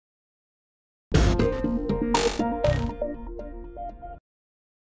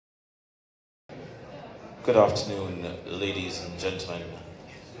Good afternoon, ladies and gentlemen,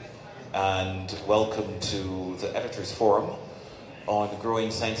 and welcome to the Editors Forum on growing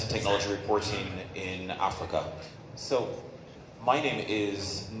science and technology reporting in Africa. So, my name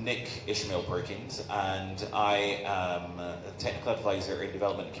is Nick Ishmael Perkins, and I am a technical advisor in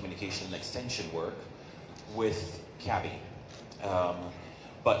development and communication and extension work with Kigali.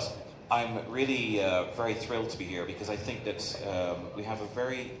 But I'm really very thrilled to be here because I think that we have a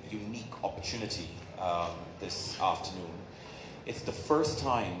very unique opportunity this afternoon. It's the first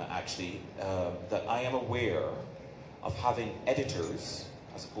time, actually, that I am aware of having editors,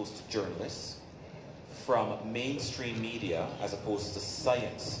 as opposed to journalists, from mainstream media, as opposed to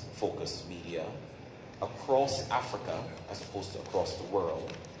science-focused media, across Africa, as opposed to across the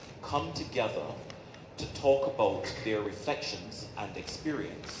world, come together to talk about their reflections and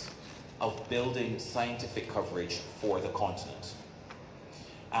experience of building scientific coverage for the continent.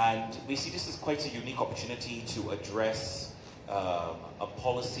 And we see this as quite a unique opportunity to address a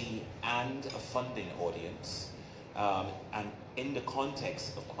policy and a funding audience, and in the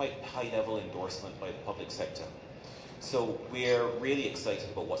context of quite high-level endorsement by the public sector. So we're really excited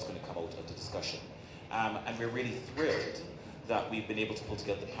about what's going to come out of the discussion. And we're really thrilled that we've been able to pull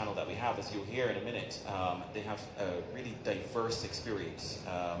together the panel that we have. As you'll hear in a minute, they have a really diverse experience,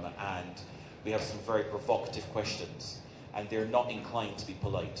 and we have some very provocative questions, and they're not inclined to be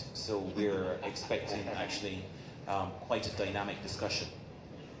polite. So we're expecting actually quite a dynamic discussion.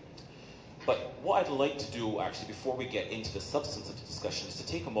 But what I'd like to do actually before we get into the substance of the discussion is to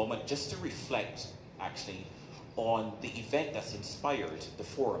take a moment just to reflect actually on the event that's inspired the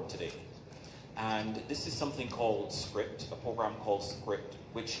forum today. And this is something called Script, a program called Script,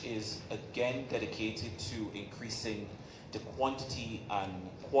 which is again dedicated to increasing the quantity and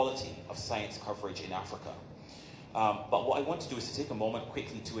quality of science coverage in Africa. But what I want to do is to take a moment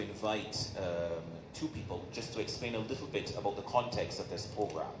quickly to invite two people just to explain a little bit about the context of this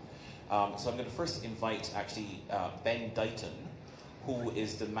program. So I'm going to first invite actually Ben Dighton, who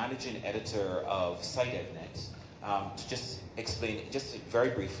is the managing editor of SciDevNet, to just explain, just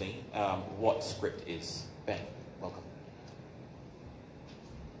very briefly, what Script is. Ben, welcome.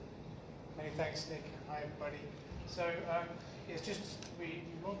 Many thanks, Nick. Hi, everybody. So it's just we're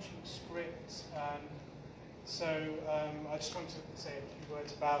launching Script. I just want to say a few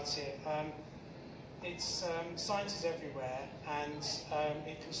words about it. It's science is everywhere, and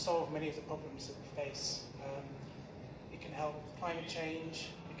it can solve many of the problems that we face. It can help with climate change.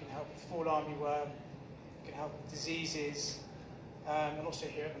 It can help with fall armyworm. It can help with diseases. And also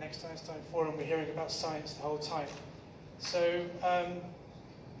here at the Next Einstein Forum, we're hearing about science the whole time. So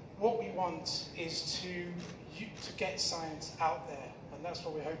what we want is to get science out there, and that's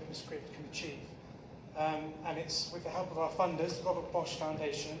what we're hoping Script can achieve. And it's with the help of our funders, the Robert Bosch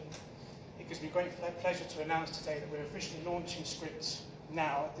Foundation. It gives me great pleasure to announce today that we're officially launching Script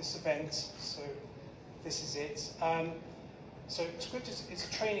now at this event, so this is it. So Script is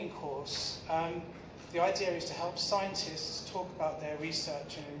a training course. The idea is to help scientists talk about their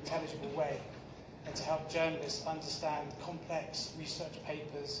research in an intelligible way, and to help journalists understand complex research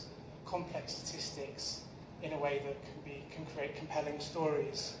papers, complex statistics, in a way that can create compelling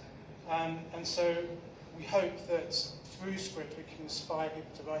stories. And so we hope that through Script we can inspire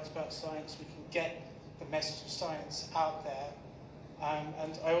people to write about science, we can get the message of science out there.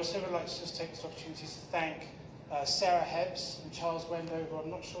 And I also would like to just take this opportunity to thank Sarah Hebbs and Charles Wendo, who I'm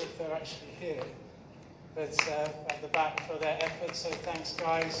not sure if they're actually here, but at the back for their efforts. So thanks,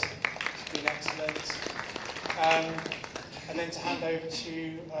 guys. It's been excellent. And then to hand over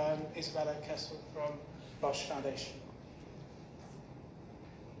to Isabella Kessel from Bosch Foundation.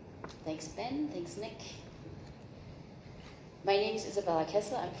 Thanks, Ben. Thanks, Nick. My name is Isabella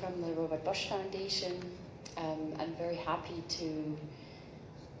Kessel. I'm from the Robert Bosch Foundation. I'm very happy to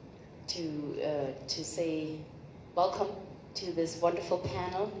say welcome to this wonderful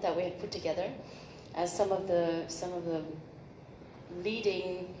panel that we have put together. As some of the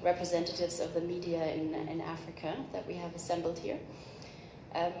leading representatives of the media in Africa that we have assembled here.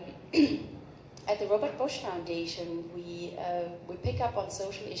 At the Robert Bosch Foundation, we pick up on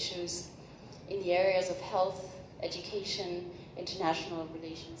social issues in the areas of health, education, international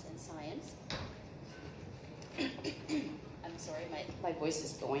relations, and science. I'm sorry, my voice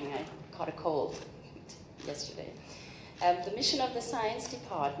is going. I caught a cold yesterday. The mission of the science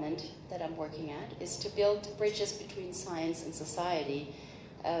department that I'm working at is to build bridges between science and society.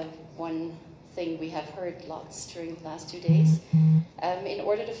 One thing we have heard lots during the last 2 days, in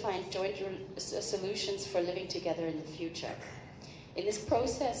order to find joint solutions for living together in the future. In this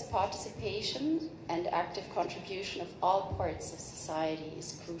process, participation and active contribution of all parts of society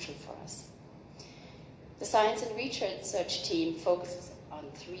is crucial for us. The science and research team focuses on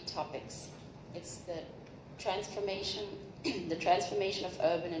 3 topics. It's the transformation of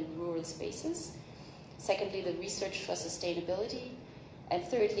urban and rural spaces. Secondly, the research for sustainability. And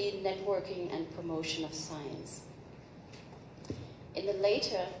thirdly, networking and promotion of science. In the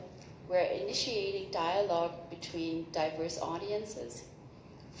later, we're initiating dialogue between diverse audiences,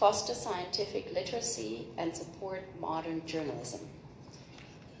 foster scientific literacy, and support modern journalism.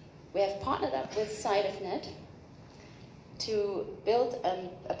 We have partnered up with Side of Net to build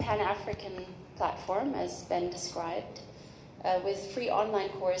a Pan-African platform, as Ben described, with free online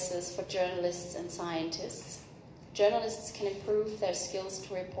courses for journalists and scientists. Journalists can improve their skills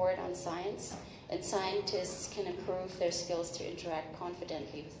to report on science, and scientists can improve their skills to interact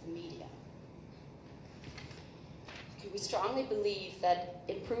confidently with the media. We strongly believe that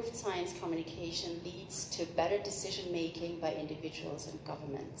improved science communication leads to better decision-making by individuals and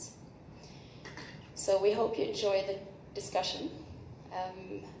governments. So we hope you enjoy the discussion.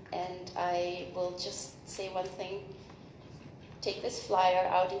 And I will just say one thing. Take this flyer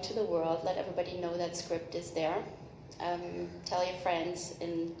out into the world. Let everybody know that script is there. Tell your friends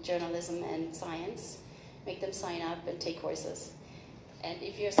in journalism and science. Make them sign up and take courses. And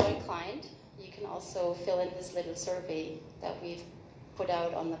if you're so inclined, you can also fill in this little survey that we've put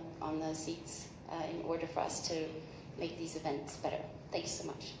out on the seats in order for us to make these events better. Thank you so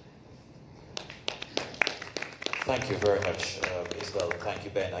much. Thank you very much, Isabel. Thank you,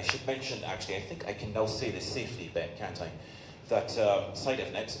 Ben. I should mention, actually, I think I can now say this safely, Ben, can't I? That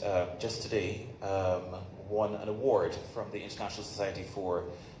SciDevNet just today won an award from the International Society for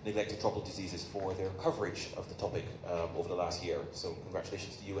Neglected Tropical Diseases for their coverage of the topic over the last year. So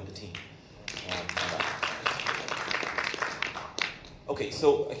congratulations to you and the team on that. Okay,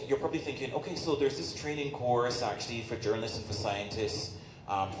 so you're probably thinking, okay, so there's this training course actually for journalists and for scientists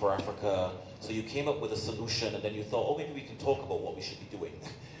for Africa. So you came up with a solution and then you thought, oh, maybe we can talk about what we should be doing.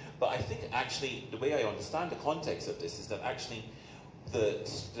 But I think actually the way I understand the context of this is that actually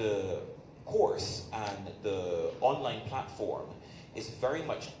the course and the online platform is very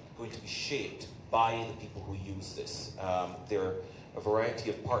much going to be shaped by the people who use this. There are a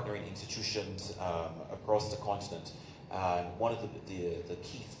variety of partnering institutions across the continent. And one of the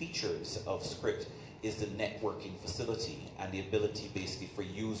key features of Script is the networking facility and the ability basically for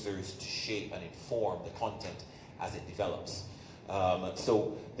users to shape and inform the content as it develops.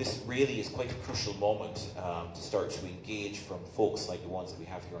 So this really is quite a crucial moment to start to engage from folks like the ones that we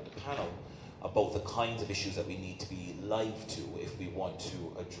have here on the panel about the kinds of issues that we need to be live to if we want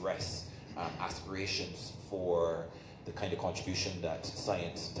to address aspirations for the kind of contribution that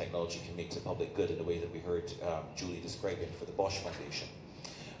science and technology can make to public good in the way that we heard Julie describing for the Bosch Foundation.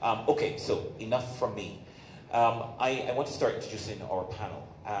 Okay, so enough from me. I want to start introducing our panel,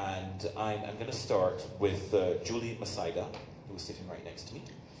 and I'm going to start with Julie Masiga, who's sitting right next to me.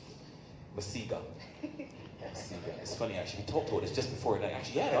 Masiga. Masiga. It's funny actually, we talked about this just before, and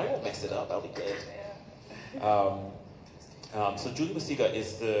I won't mess it up, I'll be good. So Julie Masiga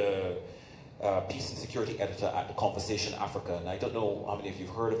is the Peace and Security Editor at The Conversation Africa, and I don't know how many of you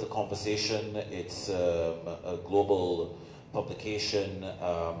have heard of The Conversation. It's a global publication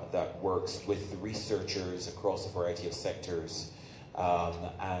that works with researchers across a variety of sectors,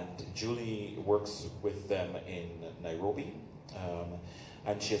 and Julie works with them in Nairobi,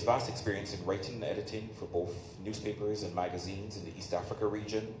 and she has vast experience in writing and editing for both newspapers and magazines in the East Africa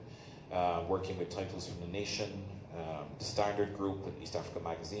region, working with titles from The Nation, the Standard Group and East Africa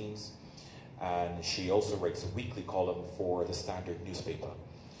magazines, and she also writes a weekly column for the Standard newspaper.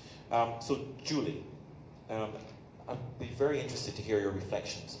 So Julie, I'd be very interested to hear your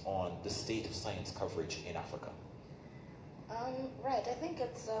reflections on the state of science coverage in Africa. Right, I think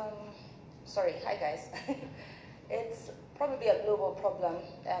it's, sorry, hi guys. It's probably a global problem,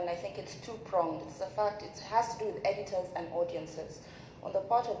 and I think it's two-pronged. It's the fact it has to do with editors and audiences. On the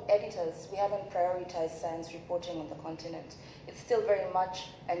part of editors, we haven't prioritized science reporting on the continent. It's still very much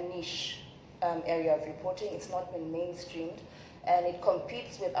a niche area of reporting. It's not been mainstreamed. And it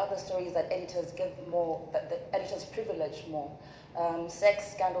competes with other stories that editors give more, that editors privilege more.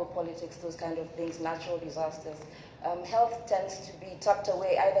 Sex, scandal, politics, those kind of things, natural disasters. Health tends to be tucked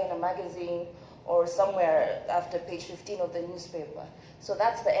away either in a magazine or somewhere after page 15 of the newspaper. So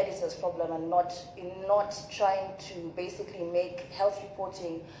that's the editor's problem, and not trying to basically make health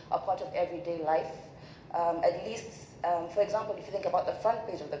reporting a part of everyday life. At least, for example, if you think about the front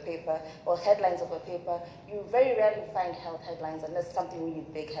page of the paper or headlines of a paper, you very rarely find health headlines unless something really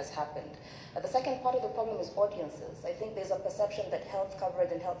big has happened. The second part of the problem is audiences. I think there's a perception that health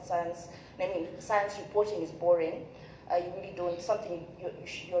coverage and health science, science reporting is boring. You really don't, something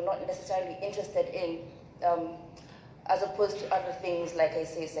you're not necessarily interested in as opposed to other things like I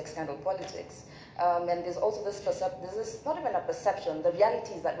say, sex scandal politics. And there's also this not even a perception, the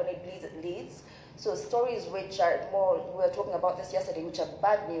reality is that when it bleeds, it leads. So stories which are more, we were talking about this yesterday, which are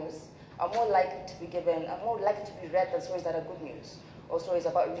bad news, are more likely to be given, are more likely to be read than stories that are good news, or stories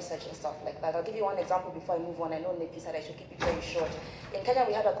about research and stuff like that. I'll give you one example before I move on. I know Nick said I should keep it very short. In Kenya,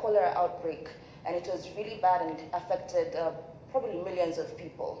 we had a cholera outbreak, and it was really bad, and it affected probably millions of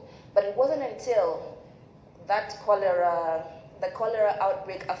people. But it wasn't until that the cholera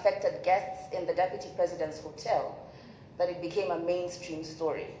outbreak affected guests in the deputy president's hotel that it became a mainstream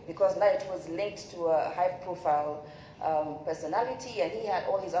story, because now it was linked to a high-profile personality, and he had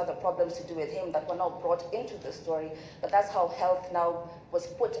all these other problems to do with him that were now brought into the story. But that's how health now was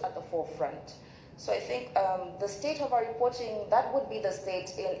put at the forefront. So I think the state of our reporting, that would be the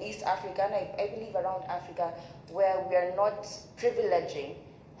state in East Africa, and I believe around Africa, where we are not privileging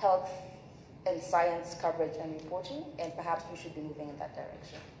health and science coverage and reporting, and perhaps we should be moving in that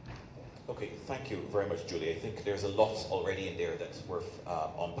direction. Okay, thank you very much, Julie. I think there's a lot already in there that's worth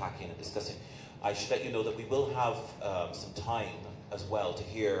unpacking and discussing. I should let you know that we will have some time as well to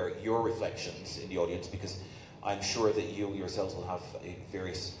hear your reflections in the audience, because I'm sure that you yourselves will have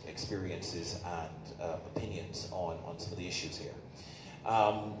various experiences and opinions on some of the issues here.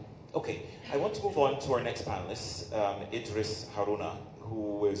 Okay, I want to move on to our next panelist, Idris Haruna,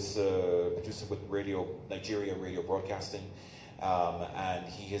 who is a producer with Nigeria Radio Broadcasting. And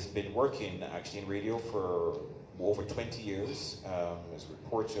he has been working actually in radio for over 20 years as a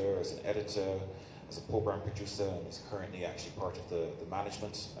reporter, as an editor, as a program producer, and is currently actually part of the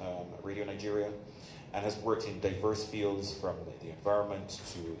management at Radio Nigeria, and has worked in diverse fields from the environment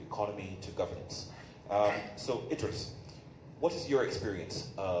to economy to governance. So Idris, what is your experience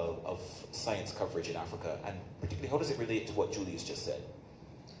of science coverage in Africa, and particularly how does it relate to what Julie has just said?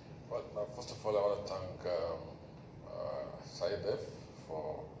 Well, first of all, I want to thank SciDef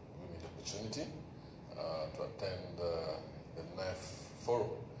for giving me the opportunity to attend the NEF forum.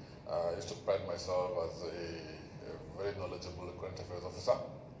 I used to pride myself as a very knowledgeable current affairs officer,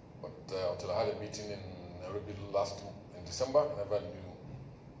 but until I had a meeting in Nairobi in December, I never knew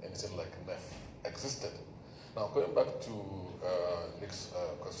anything like NEF existed. Now, going back to Nick's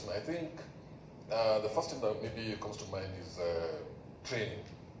question, I think the first thing that maybe comes to mind is training,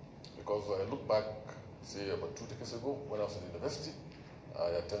 because I look back, say about 2 decades ago, when I was in university, I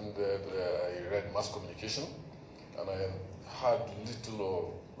read mass communication, and I had little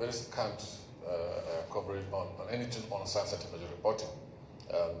or very scant coverage on anything on science and technology reporting.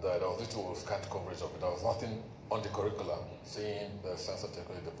 And there was little or scant coverage of it. There was nothing on the curricula saying the science and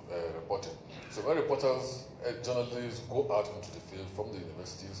technology reporting. So when reporters, journalists go out into the field from the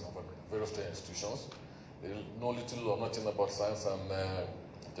universities and from various training institutions, they know little or nothing about science and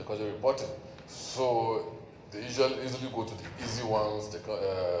technology reporting. So they usually go to the easy ones,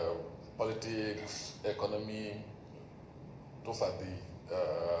 politics, economy. Those are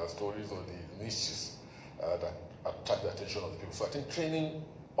the stories or the niches that attract the attention of the people. So I think training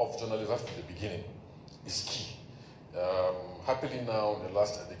of journalists from the beginning is key. Happily now, in the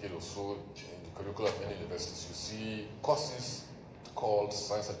last decade or so, in the curriculum of many universities, you see courses called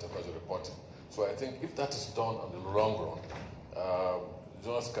science and technology reporting. So I think if that is done on the long run,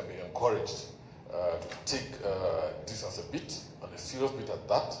 journalists can be encouraged to take this as a bit, and a serious bit at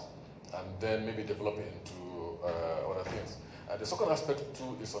that, and then maybe develop it into other things. And the second aspect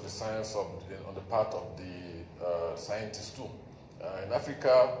too is on the science on the part of the scientists too. In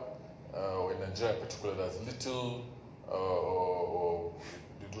Africa, or in Nigeria in particular, there's little, or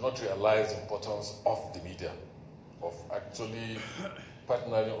you do not realize the importance of the media, of actually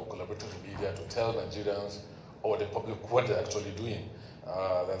partnering or collaborating with the media to tell Nigerians or the public what they're actually doing.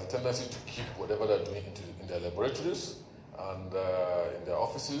 There's a tendency to keep whatever they're doing in their laboratories and in their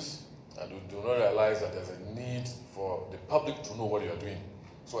offices, and we do not realize that there's a need for the public to know what you are doing.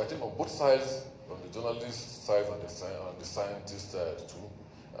 So I think on both sides, on the journalist side and the scientist too,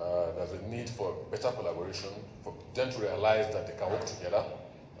 there's a need for better collaboration, for them to realize that they can work together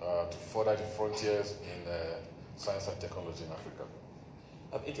to further the frontiers in science and technology in Africa.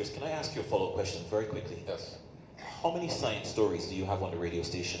 Idris, can I ask you a follow-up question very quickly? Yes. How many science stories do you have on the radio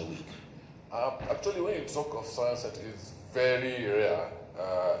station a week? Actually, when you talk of science, it is very rare,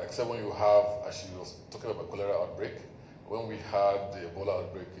 except when you have, as you was talking about cholera outbreak, when we had the Ebola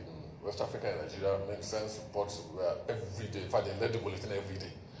outbreak in West Africa and Nigeria, many science reports were every day. In fact, they led the bulletin every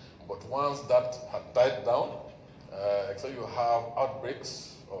day. But once that had died down, except you have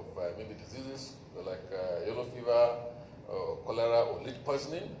outbreaks of maybe diseases like yellow fever, cholera, or lead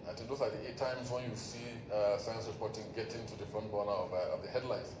poisoning. I think those are the 8 times when you see science reporting getting to the front burner of the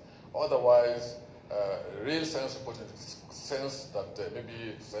headlines. Otherwise, real science reporting in the sense that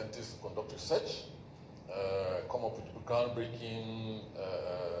maybe scientists conduct research, come up with groundbreaking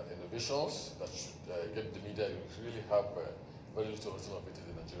innovations that should get the media. You really have very little of it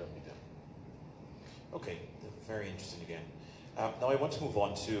in the Nigerian media. Okay, very interesting again. Now I want to move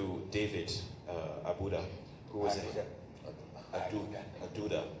on to David Abuda, who is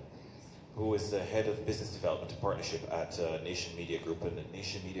Aduda, who is the head of business development and partnership at Nation Media Group, and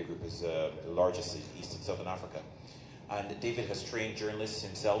Nation Media Group is the largest in East and Southern Africa. And David has trained journalists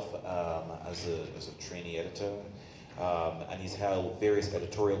himself as a trainee editor, and he's held various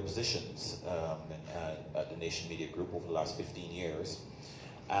editorial positions at the Nation Media Group over the last 15 years.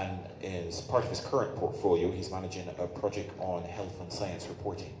 And as part of his current portfolio, he's managing a project on health and science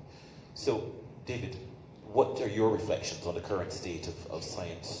reporting. So, David, what are your reflections on the current state of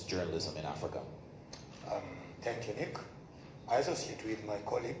science journalism in Africa? Thank you, Nick. I associate with my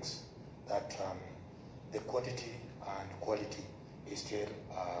colleagues that the quantity and quality is still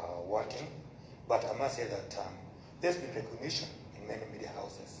working, but I must say that there's been recognition in many media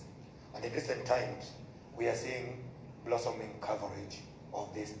houses, and in recent times we are seeing blossoming coverage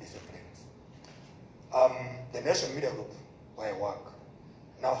of these disciplines. The Nation Media Group, where I work,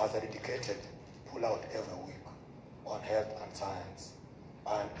 now has a dedicated pull-out every week on health and science,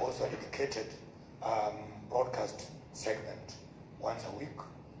 and also a dedicated broadcast segment once a week,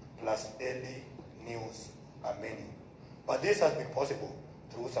 plus daily news menu. But this has been possible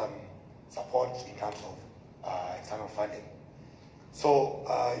through some support in terms of external funding. So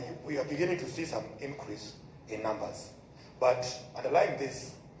we are beginning to see some increase in numbers. But underlying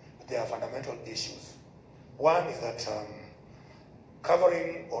this, there are fundamental issues. One is that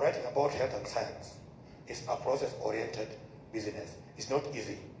covering or writing about health and science is a process-oriented business. It's not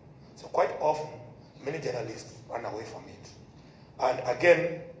easy. So quite often, many journalists run away from it. And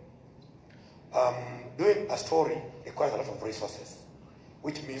again, doing a story requires a lot of resources,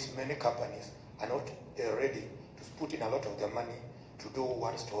 which means many companies are not ready to put in a lot of their money to do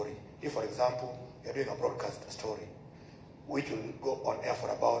one story. If, for example, you're doing a broadcast story, which will go on air for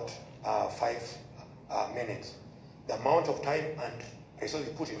about 5 minutes, the amount of time and resources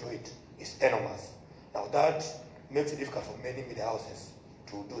you put into it is enormous. Now that makes it difficult for many media houses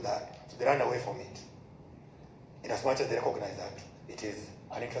to do that. So they run away from it, in as much as they recognize that it is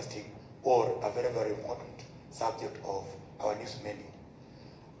an interesting or a very, very important subject of our news menu.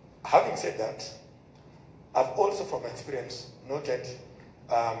 Having said that, I've also, from experience, noted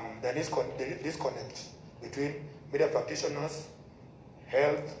the disconnect between media practitioners,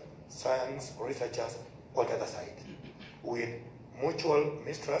 health, science, researchers on the other side, with mutual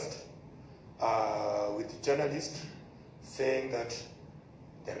mistrust, with journalists saying that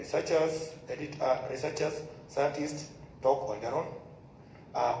the researchers, scientists talk on their own.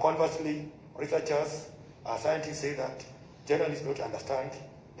 Conversely, researchers, scientists say that journalists don't understand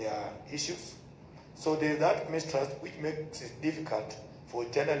their issues. So there's that mistrust which makes it difficult for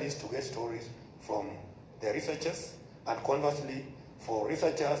journalists to get stories from the researchers, and conversely, for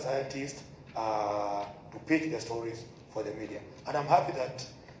researchers, scientists to pitch the stories for the media. And I'm happy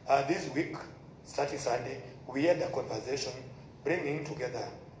that this week, starting Sunday, we had a conversation bringing together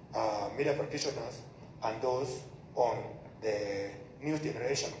media practitioners and those on the news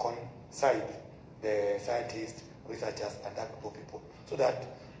generation side, the scientists, researchers, and that group of people, so that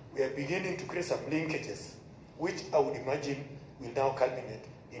we are beginning to create some linkages, which I would imagine will now culminate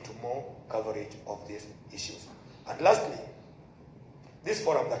into more coverage of these issues. And lastly, this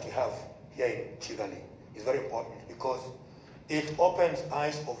forum that we have here in Kigali is very important because it opens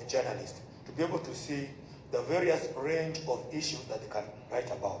eyes of journalists to be able to see the various range of issues that they can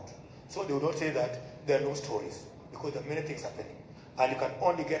write about. So they will not say that there are no stories, because there are many things happening. And you can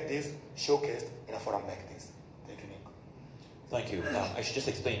only get this showcased in a forum like this. Thank you, Nick. Thank you. I should just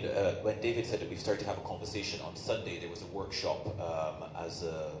explain, when David said that we started to have a conversation on Sunday, there was a workshop as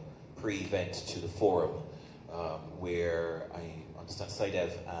a pre-event to the forum where I understand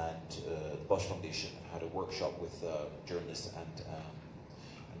SciDev and the Bosch Foundation had a workshop with journalists and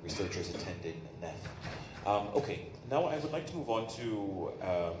researchers attending NEF. Okay, now I would like to move on to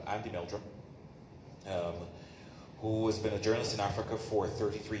Andy Meldrum, who has been a journalist in Africa for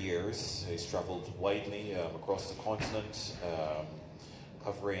 33 years. He's traveled widely across the continent,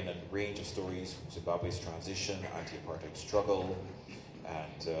 covering a range of stories from Zimbabwe's transition, anti-apartheid struggle,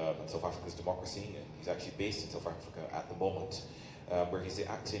 and South Africa's democracy. He's actually based in South Africa at the moment, where he's the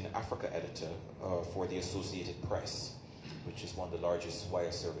acting Africa editor for the Associated Press, which is one of the largest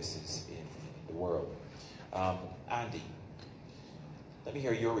wire services in the world. Andy, let me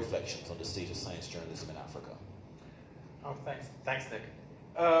hear your reflections on the state of science journalism in Africa. Oh, thanks, Nick.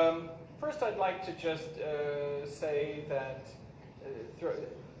 First, I'd like to just say that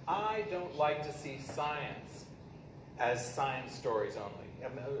I don't like to see science as science stories only.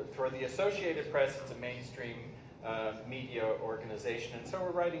 For the Associated Press, it's a mainstream media organization, and so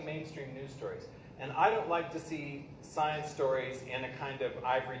we're writing mainstream news stories. And I don't like to see science stories in a kind of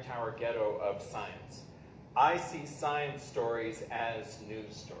ivory tower ghetto of science. I see science stories as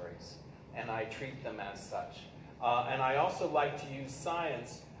news stories, and I treat them as such. And I also like to use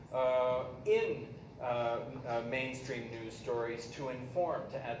science in mainstream news stories to inform,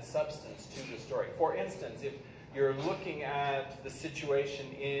 to add substance to the story. For instance, if you're looking at the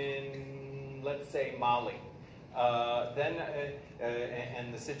situation in, let's say, Mali, and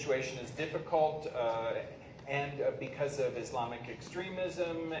the situation is difficult, and because of Islamic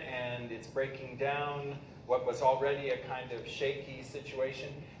extremism, and it's breaking down what was already a kind of shaky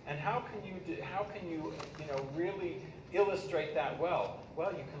situation. And how can you really illustrate that well?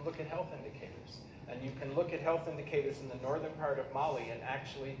 Well, you can look at health indicators, and you can look at health indicators in the northern part of Mali, and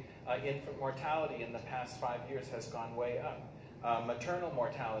actually infant mortality in the past 5 years has gone way up. Maternal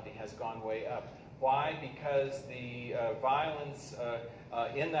mortality has gone way up. Why? Because the violence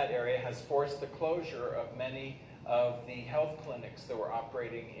in that area has forced the closure of many of the health clinics that were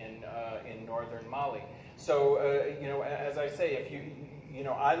operating in northern Mali. So, as I say, if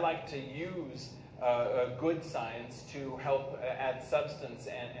I like to use good science to help add substance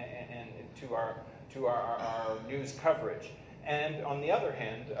and to our news coverage. And on the other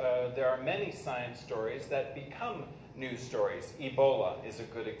hand, there are many science stories that become news stories. Ebola is a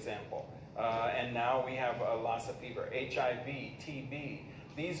good example. And now we have Lassa fever, HIV, TB.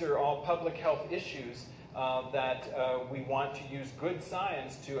 These are all public health issues that we want to use good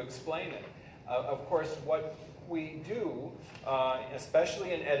science to explain it. Of course, what we do,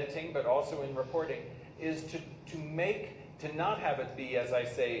 especially in editing, but also in reporting, is to not have it be, as I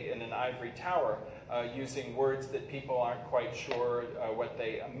say, in an ivory tower, using words that people aren't quite sure what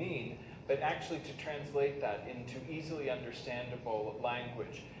they mean, but actually to translate that into easily understandable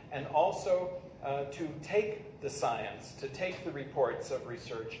language. And also to take the science, to take the reports of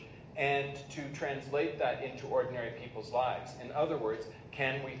research, and to translate that into ordinary people's lives. In other words,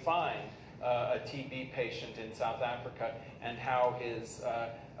 can we find a TB patient in South Africa and how his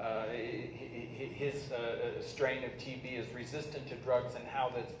strain of TB is resistant to drugs and how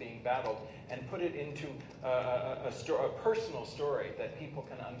that's being battled, and put it into a personal story that people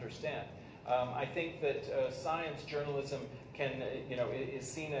can understand. I think that science journalism can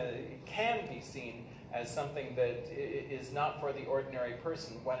be seen as something that is not for the ordinary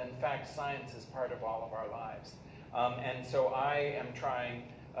person, when in fact science is part of all of our lives. And so I am trying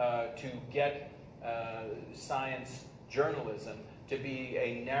to get science journalism to be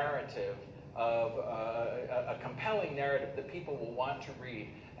a narrative of a compelling narrative that people will want to read,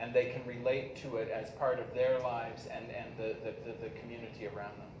 and they can relate to it as part of their lives and the community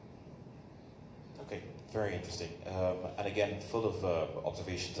around them. Okay, very interesting. And again, full of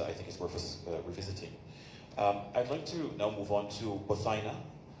observations that I think is worth us revisiting. I'd like to now move on to Bothaina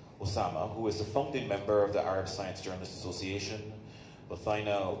Osama, who is the founding member of the Arab Science Journalists Association.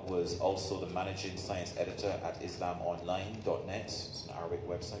 Bothaina was also the managing science editor at islamonline.net. It's an Arabic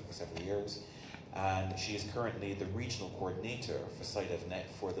website for several years. And she is currently the regional coordinator for SciDevNet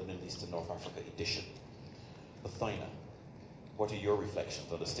for the Middle East and North Africa edition. Bothaina, what are your reflections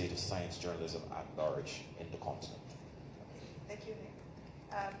on the state of science journalism at large in the continent? Thank you, Nick.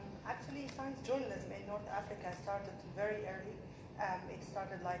 Actually, science journalism in North Africa started very early. It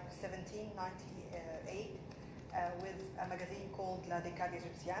started like 1798 with a magazine called La Décade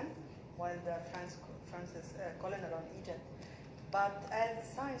Égyptienne, while the France's colony on Egypt. But as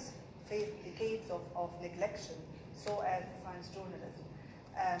science faced decades of neglection, so as science journalism.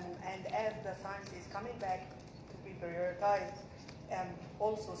 And as the science is coming back to be prioritized,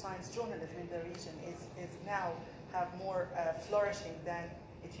 also science journalism in the region is now have more flourishing than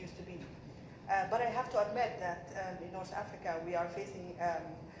it used to be. But I have to admit that in North Africa we are facing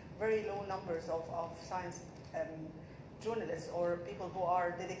very low numbers of science journalists or people who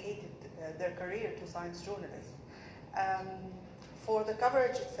are dedicated their career to science journalism. For the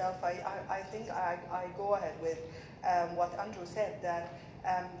coverage itself, I think I go ahead with what Andrew said, that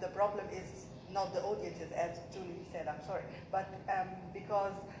the problem is not the audiences, as Julie said, I'm sorry, but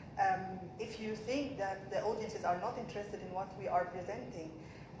because if you think that the audiences are not interested in what we are presenting,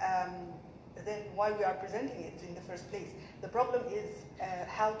 then why we are presenting it in the first place? The problem is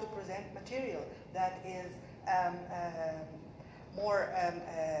how to present material that is more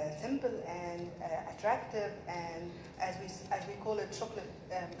simple and attractive, and as we call it, chocolate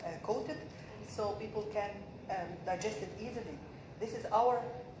coated, so people can digest it easily. this is our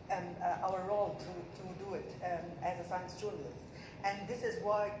role to do it as a science journalist. And this is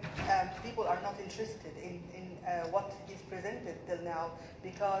why people are not interested in what is presented till now,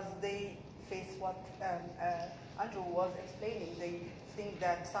 because they face what Andrew was explaining. They think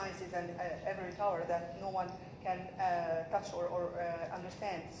that science is an ivory tower that no one can touch or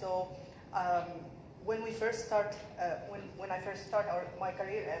understand. So when we first start, when I first start my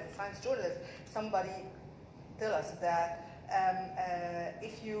career as a science journalist, somebody tell us that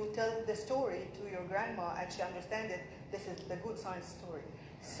if you tell the story to your grandma and she understands it, this is the good science story.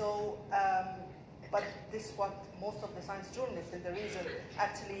 So, but this is what most of the science journalists in the region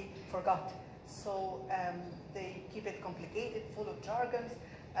actually forgot. So they keep it complicated, full of jargons,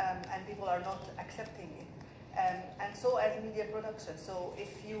 and people are not accepting it. And so as media production, so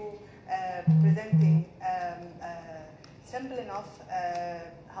if you presenting simple enough,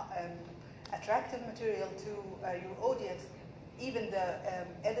 attractive material to your audience, even the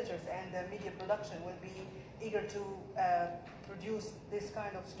editors and the media production will be eager to produce this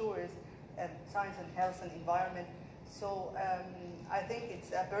kind of stories, science and health and environment. So I think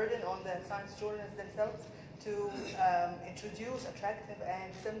it's a burden on the science journalists themselves to introduce attractive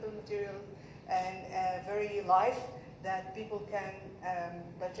and simple materials and very live that people can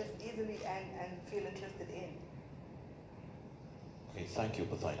digest easily and feel interested in. Okay, thank you,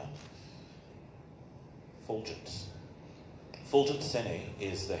 Bathina. Fulgent Sene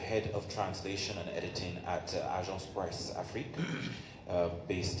is the head of translation and editing at Agence Presse Afrique,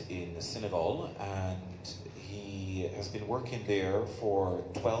 based in Senegal, and he has been working there for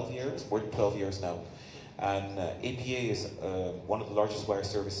 12 years, more than 12 years now. And APA is one of the largest wire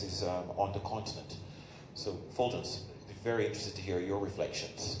services on the continent. So, Fulgence, I'd be very interested to hear your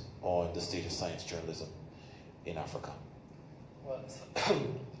reflections on the state of science journalism in Africa. Well,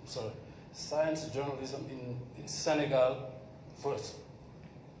 sorry. Science journalism in Senegal, first,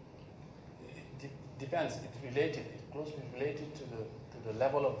 it depends. It's related. It's closely related to the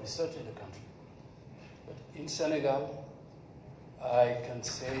level of research in the country. But in Senegal, I can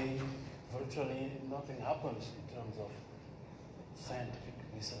say virtually nothing happens in terms of scientific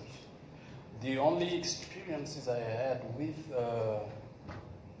research. The only experiences I had with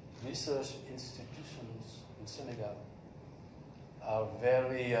research institutions in Senegal are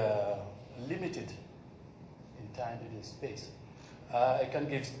very limited in time and in space. I can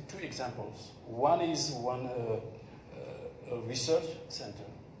give two examples. One is a research center,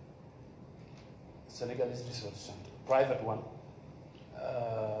 Senegalese research center, private one,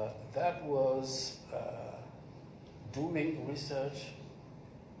 that was doing research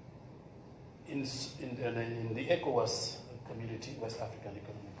in the ECOWAS community, West African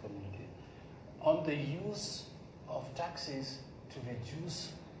Economic Community, on the use of taxes to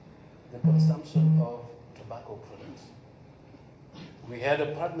reduce the consumption of tobacco products. We had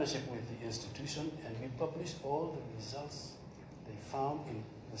a partnership with the institution and we published all the results they found in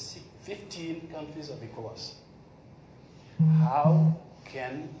the 15 countries of ECOWAS. How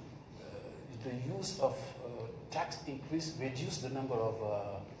can the use of tax increase reduce the number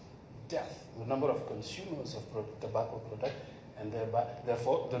of deaths, the number of consumers of tobacco products, and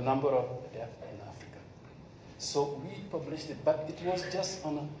therefore the number of deaths in Africa? So we published it, but it was just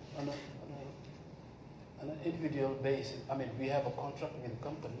on an individual basis. I mean, we have a contract with the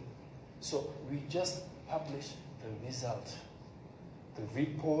company, so we just published the result, the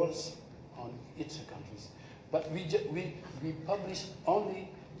reports on each country. But we publish only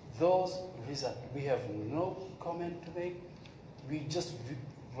those results. We have no comment to make. We just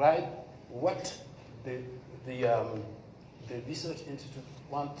write what the research institute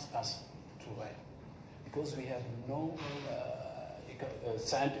wants us to write, because we have no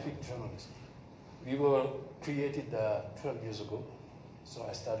scientific journalism. We were created 12 years ago, so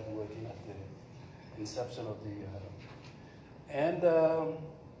I started working at the inception of the,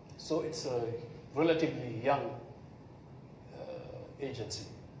 so it's a relatively young agency.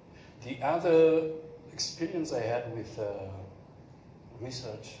 The other experience I had with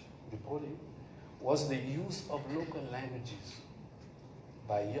research reporting was the use of local languages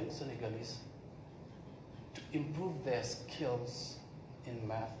by young Senegalese to improve their skills in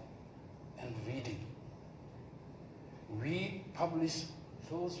math and reading. We publish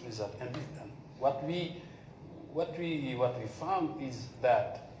those results, and what we found is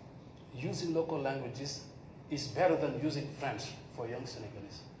that using local languages is better than using French for young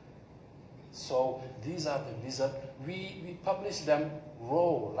Senegalese. So these are the results. We publish them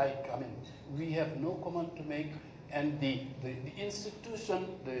raw, we have no comment to make, and the institution,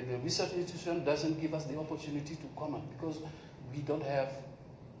 the research institution doesn't give us the opportunity to comment because we don't have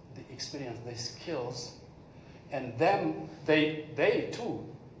the experience, the skills. And them, they too,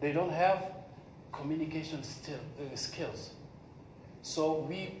 they don't have communication skills. So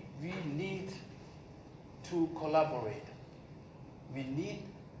we need to collaborate. We need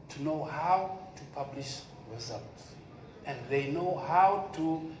to know how to publish results. And they know how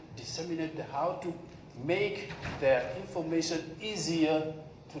to disseminate, how to make their information easier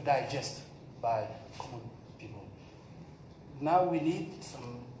to digest by common people. Now we need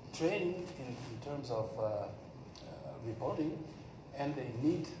some training in terms of reporting, and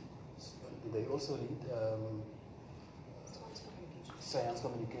they also need science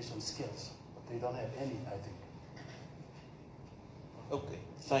communication skills, but they don't have any, I think. Okay,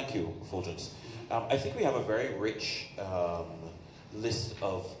 thank you, Fulgence. I think we have a very rich list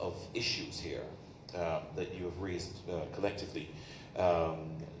of issues here that you have raised collectively.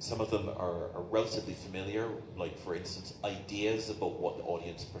 Some of them are relatively familiar, like, for instance, ideas about what the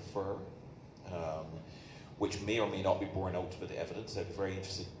audience prefer, which may or may not be borne out with the evidence. I'd be very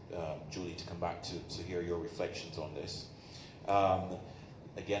interested, Julie, to come back to hear your reflections on this.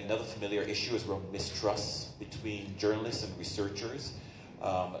 Again, another familiar issue is around mistrust between journalists and researchers.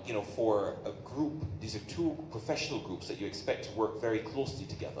 You know, for a group, these are two professional groups that you expect to work very closely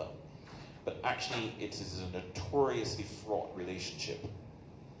together, but actually it is a notoriously fraught relationship.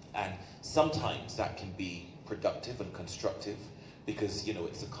 And sometimes that can be productive and constructive because, you know,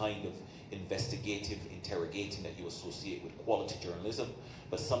 it's a kind of investigative interrogating that you associate with quality journalism,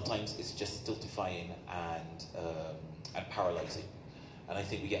 but sometimes it's just stultifying and paralyzing. And I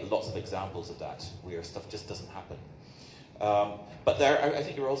think we get lots of examples of that where stuff just doesn't happen. But I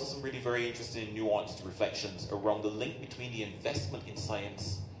think there are also some really very interesting nuanced reflections around the link between the investment in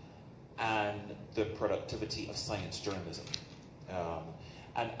science and the productivity of science journalism.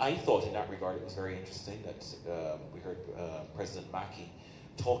 And I thought in that regard it was very interesting that we heard President Mackey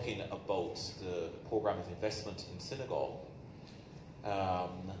talking about the program of investment in Senegal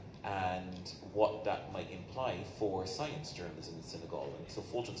and what that might imply for science journalism in Senegal. And so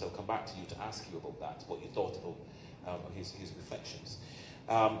Fulgence, I'll come back to you to ask you about that, what you thought about his reflections.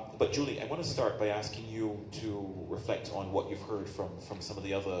 But Julie, I want to start by asking you to reflect on what you've heard from some of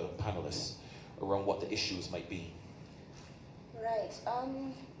the other panelists around what the issues might be. Right.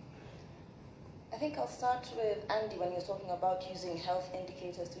 I think I'll start with Andy when you're talking about using health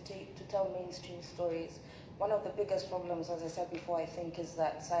indicators to tell mainstream stories. One of the biggest problems, as I said before, I think, is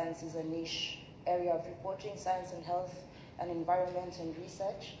that science is a niche area of reporting, science and health and environment and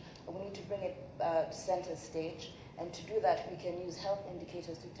research. And we need to bring it center stage. And to do that, we can use health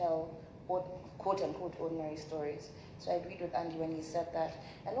indicators to tell quote-unquote ordinary stories. So I agreed with Andy when he said that.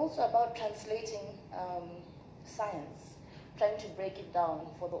 And also about translating science, trying to break it down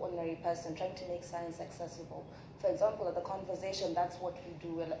for the ordinary person, trying to make science accessible. For example, at the conversation, that's what we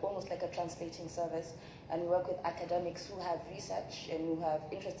do, we're almost like a translating service. And we work with academics who have research and who have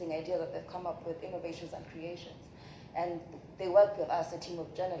interesting ideas that they've come up with, innovations and creations. And they work with us, a team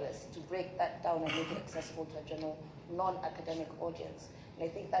of journalists, to break that down and make it accessible to a general non-academic audience. And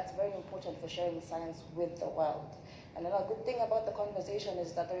I think that's very important for sharing science with the world. And another good thing about the conversation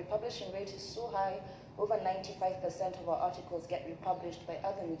is that the republishing rate is so high, over 95% of our articles get republished by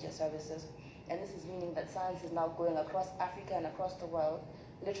other media services. And this is meaning that science is now going across Africa and across the world,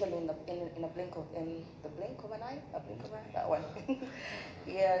 literally in a blink of an eye, that one.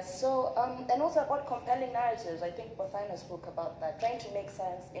 Yeah, so, and also about compelling narratives. I think Bothina spoke about that, trying to make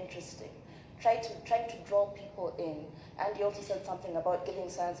science interesting, trying to draw people in. And he also said something about giving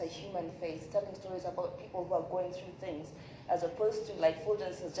science a human face, telling stories about people who are going through things, as opposed to, like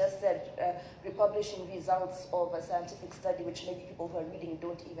Fulgence has just said, republishing results of a scientific study which maybe people who are reading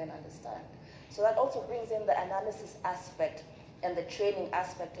don't even understand. So that also brings in the analysis aspect and the training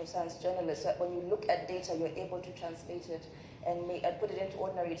aspect of science journalists. So when you look at data, you're able to translate it and put it into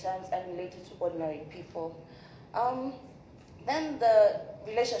ordinary terms and relate it to ordinary people. Then the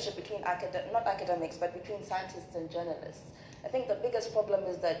relationship between, not academics, but between scientists and journalists. I think the biggest problem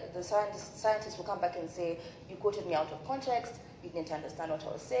is that the scientists will come back and say, you quoted me out of context, you didn't understand what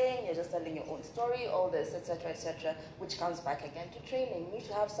I was saying, you're just telling your own story, all this, etc., which comes back again to training. You need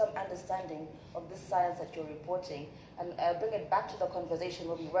to have some understanding of this science that you're reporting, and bring it back to the conversation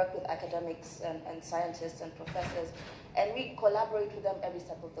where we work with academics and scientists and professors, and we collaborate with them every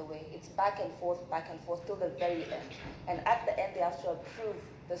step of the way. It's back and forth till the very end. And at the end, they have to approve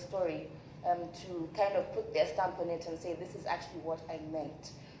the story to kind of put their stamp on it and say, this is actually what I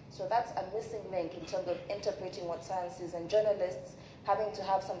meant. So that's a missing link in terms of interpreting what science is, and journalists having to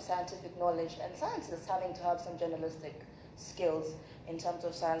have some scientific knowledge, and scientists having to have some journalistic skills in terms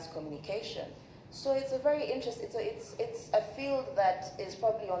of science communication. So it's a very interesting. It's a field that is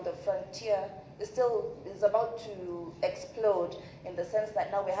probably on the frontier. Is about to explode in the sense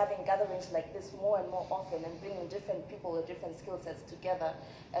that now we're having gatherings like this more and more often and bringing different people with different skill sets together.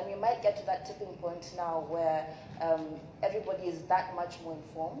 And we might get to that tipping point now where everybody is that much more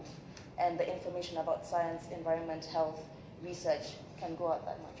informed and the information about science, environment, health, research can go out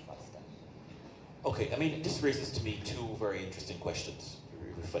that much faster. Okay, I mean, this raises to me two very interesting questions,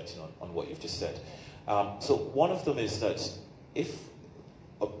 reflecting on what you've just said. So one of them is that if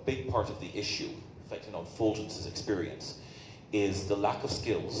a big part of the issue, reflecting on Fulgence's experience, is the lack of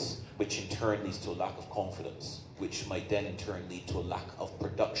skills, which in turn leads to a lack of confidence, which might then in turn lead to a lack of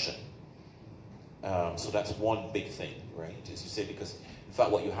production. So that's one big thing, right? As you say, because in fact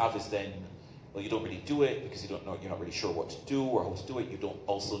what you have is then, well, you don't really do it because you're not really sure what to do or how to do it. You don't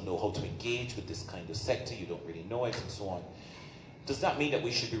also know how to engage with this kind of sector. You don't really know it and so on. Does that mean that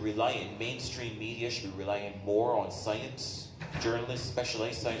we should be relying, mainstream media should be relying more on science journalists,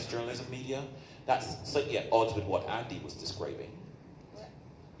 specialized science journalism media? That's slightly at odds with what Andy was describing.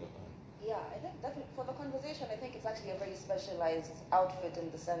 Yeah, I think definitely for the conversation, I think it's actually a very specialized outfit in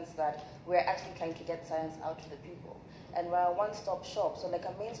the sense that we're actually trying to get science out to the people. And we're a one-stop shop. So like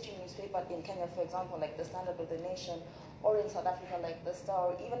a mainstream newspaper in Kenya, for example, like the Standard of the Nation, or in South Africa like the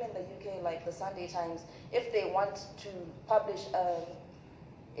Star, or even in the UK like the Sunday Times, if they want to publish,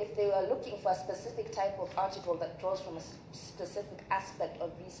 if they are looking for a specific type of article that draws from a specific aspect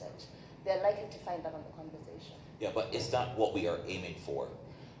of research, they're likely to find that on the conversation. Yeah, but is that what we are aiming for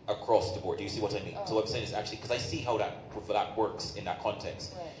across the board? Do you see what I mean? So what I'm saying is actually, because I see how that works in that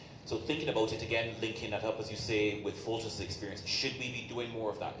context. Right. So thinking about it again, linking that up, as you say, with Fulgence's experience, should we be doing more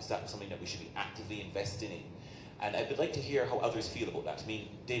of that? Is that something that we should be actively investing in? And I would like to hear how others feel about that. I mean,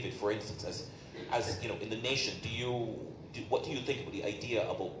 David, for instance, as you know, in the nation, what do you think about the idea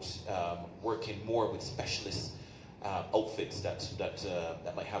about working more with specialist outfits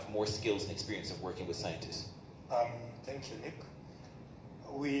that might have more skills and experience of working with scientists? Thank you, Nick.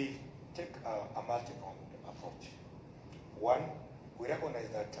 We take a multi-pronged approach. One, we recognize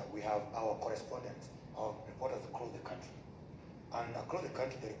that we have our correspondents, our reporters across the country. And across the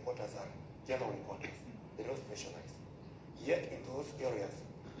country, the reporters are general reporters. They don't specialize. Yet in those areas,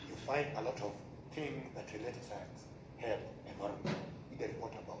 you find a lot of things that relate to science, health, environment, they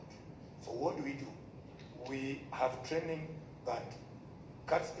report about. So what do? We have training that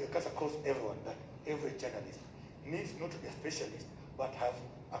cuts across everyone, that every journalist needs not to be a specialist, but have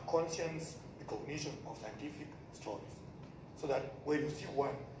a conscious recognition of scientific stories. So that when you see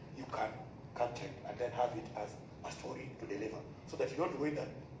one, you can capture it and then have it as a story to deliver. So that you don't wait that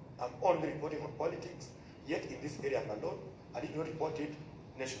I'm only reporting on politics, yet in this area I'm alone, I did not report it,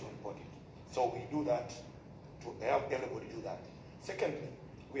 nation will report it. So we do that to help everybody do that. Secondly,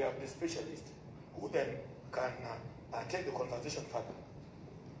 we have the specialist who then can take the conversation further.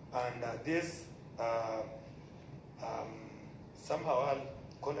 And this somehow I'll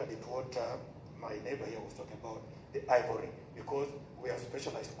contradict what my neighbor here was talking about, the ivory, because we have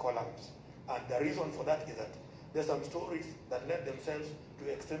specialized columns. And the reason for that is that there's some stories that lend themselves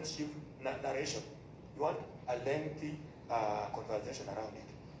to extensive narration. You want a lengthy conversation around it,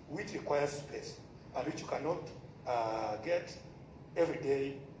 which requires space, and which you cannot get every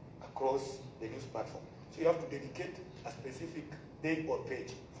day across the news platform. So you have to dedicate a specific day or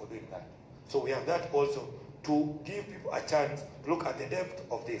page for doing that. So we have that also to give people a chance to look at the depth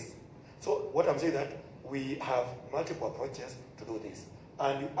of this. So what I'm saying that we have multiple approaches to do this.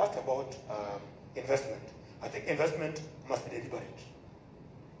 And you asked about investment. I think investment must be deliberate.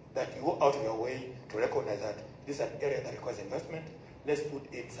 That you go out of your way to recognize that this is an area that requires investment. Let's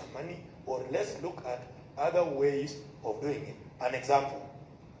put in some money, or let's look at other ways of doing it. An example,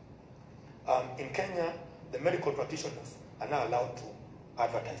 in Kenya, the medical practitioners are now allowed to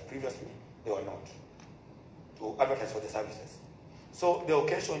advertise. Previously, they were not, to advertise for the services. So the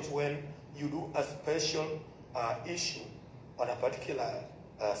occasions when you do a special issue on a particular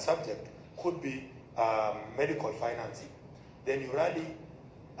subject could be medical financing. Then you rally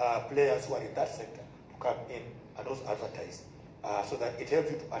players who are in that sector to come in and also advertise so that it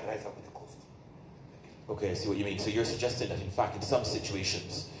helps you to advertise up with the cost. Okay, I see what you mean. So you're suggesting that in fact in some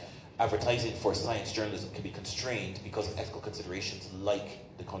situations advertising for science journalism can be constrained because of ethical considerations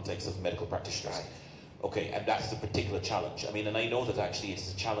like the context of medical practitioners. Right. Okay, and that's a particular challenge. I mean, and I know that actually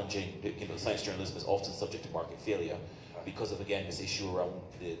it's challenging, you know, science journalism is often subject to market failure because of, again, this issue around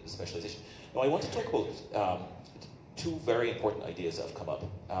the specialization. Now, I want to talk about two very important ideas that have come up.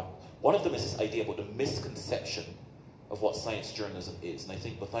 One of them is this idea about the misconception of what science journalism is. And I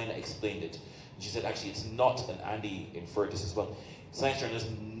think Bethaina explained it. She said actually it's not, and Andy inferred this as well, science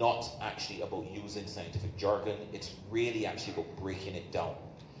journalism not actually about using scientific jargon, it's really actually about breaking it down.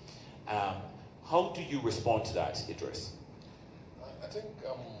 How do you respond to that, Idris? I think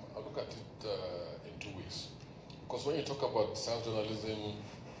I look at it in two ways. Because when you talk about science journalism,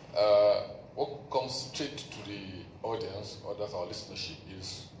 what comes straight to the audience, or that's our listenership,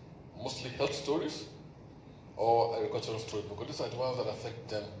 is mostly health stories or agricultural stories, because these are the ones that affect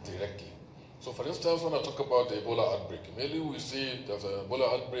them directly. So for instance, when I talk about the Ebola outbreak, mainly we say there's an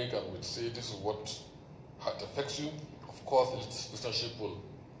Ebola outbreak and we say this is what affects you. Of course, its listenership will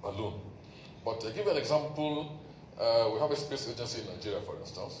balloon. But to give an example, we have a space agency in Nigeria, for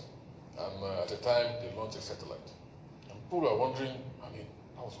instance, and at the time they launched a satellite. And people are wondering, I mean,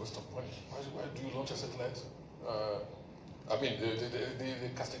 that was a waste of money. Why do you launch a satellite? I mean,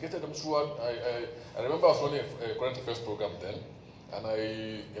 they castigated them throughout. I remember I was running a current affairs program then, and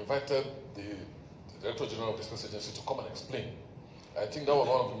I invited the Director General of the Space Agency to come and explain. I think that was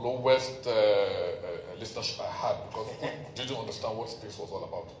one of the lowest listenership I had, because people didn't understand what space was all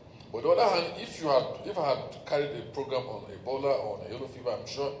about. But on the other hand, if I had carried a program on Ebola or on yellow fever, I'm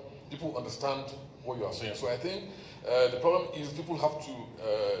sure people understand what you are saying. So I think the problem is people have to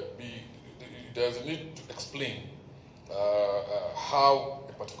there's a need to explain how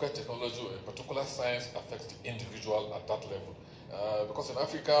a particular technology or a particular science affects the individual at that level. Because in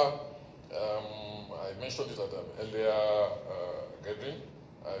Africa, I mentioned it at an earlier gathering,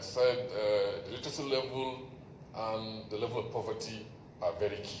 I said the literacy level and the level of poverty are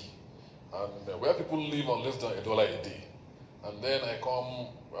very key. And where people live on less than $1 a day. And then I come,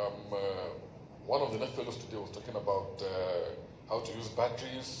 one of the net fellows today was talking about how to use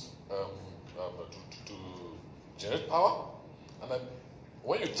batteries to generate power. And then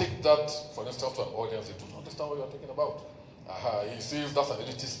when you take that, for instance, to an audience, they don't understand what you're talking about. He says that's an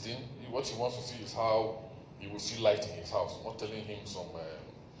elitist thing. What he wants to see is how he will see light in his house, not telling him some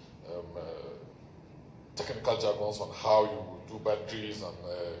technical jargons on how you will do batteries and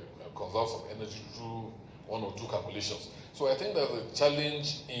conserve some energy through 1 or 2 calculations. So I think there's a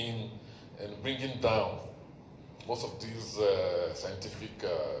challenge in bringing down most of these scientific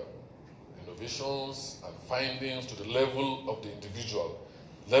innovations and findings to the level of the individual,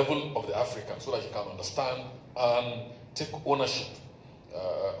 level of the African, so that he can understand and take ownership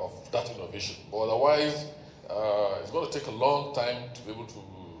of that innovation. But otherwise, it's going to take a long time to be able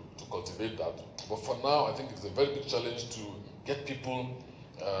to cultivate that. But for now, I think it's a very big challenge to get people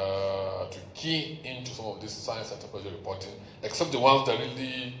to key into some of this science and technology reporting, except the ones that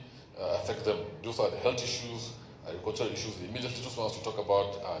really affect them. Those are the health issues, agricultural issues, the immediate issues ones to talk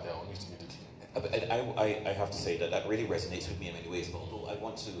about, they are on it immediately. And I have to say that really resonates with me in many ways, but although I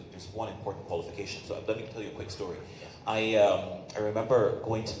want to, there's one important qualification. So let me tell you a quick story. I remember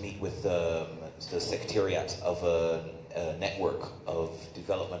going to meet with the secretariat of a network of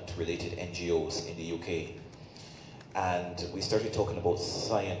development-related NGOs in the UK. And we started talking about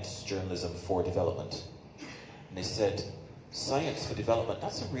science journalism for development. And they said, science for development,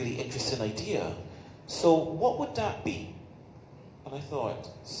 that's a really interesting idea. So what would that be? And I thought,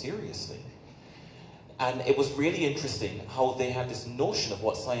 seriously? And it was really interesting how they had this notion of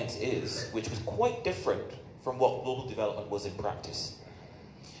what science is, which was quite different from what global development was in practice.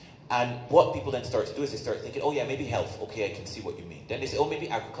 And what people then start to do is they start thinking, oh yeah, maybe health, okay, I can see what you mean. Then they say, oh, maybe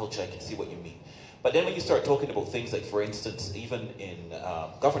agriculture, I can see what you mean. But then when you start talking about things like, for instance, even in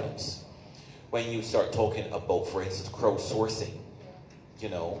governance, when you start talking about, for instance, crowdsourcing, you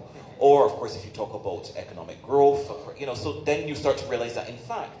know, or of course if you talk about economic growth, you know, so then you start to realize that in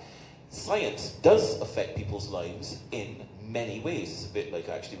fact, science does affect people's lives in many ways. It's a bit like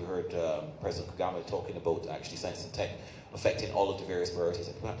actually we heard President Kagame talking about actually science and tech affecting all of the various priorities.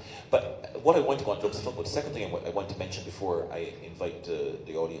 But what I want to go on to talk about, the second thing I want to mention before I invite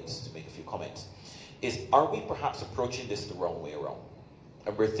the audience to make a few comments, is are we perhaps approaching this the wrong way around?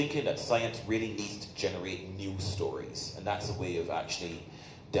 And we're thinking that science really needs to generate news stories, and that's a way of actually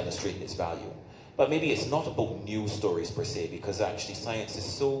demonstrating its value. But maybe it's not about news stories per se, because actually science is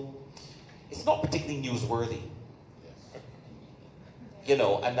so, it's not particularly newsworthy. You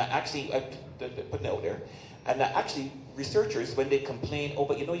know, and that actually, I put it out there, and that actually researchers, when they complain, oh,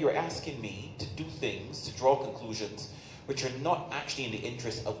 but you know, you're asking me to do things, to draw conclusions, which are not actually in the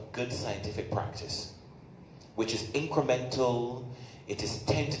interest of good scientific practice, which is incremental, it is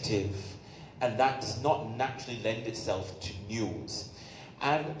tentative, and that does not naturally lend itself to news.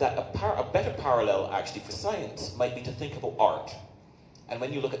 And that a better parallel actually for science might be to think about art. And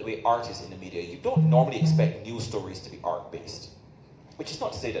when you look at the way art is in the media, you don't normally expect news stories to be art-based. Which is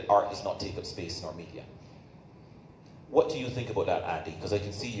not to say that art does not take up space in our media. What do you think about that, Andy? Because I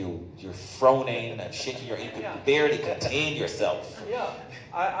can see you're frowning and shaking your head. You can barely contain yourself. Yeah,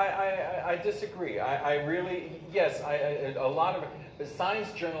 I disagree. I really, yes, a lot of but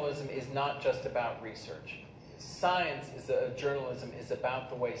science journalism is not just about research. Journalism is about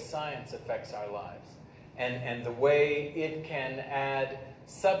the way science affects our lives and the way it can add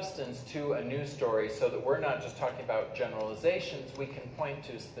substance to a news story so that we're not just talking about generalizations, we can point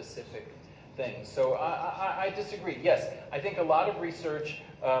to specific things. So I disagree. Yes, I think a lot of research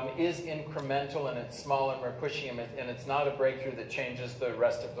is incremental and it's small and we're pushing them and it's not a breakthrough that changes the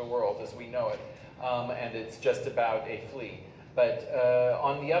rest of the world as we know it. And it's just about a flea. But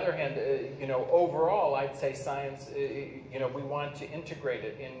on the other hand, overall, I'd say science, we want to integrate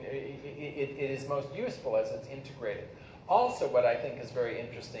it. It is most useful as it's integrated. Also, what I think is very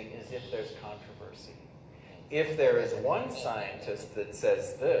interesting is if there's controversy. If there is one scientist that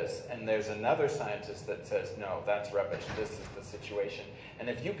says this, and there's another scientist that says, no, that's rubbish, this is the situation. And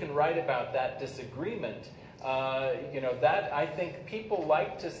if you can write about that disagreement, that I think people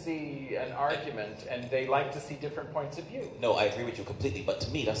like to see an argument and they like to see different points of view. No, I agree with you completely, but to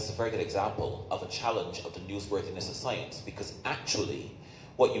me that's a very good example of a challenge of the newsworthiness of science, because actually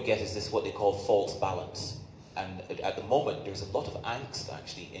what you get is this what they call false balance. And at the moment there's a lot of angst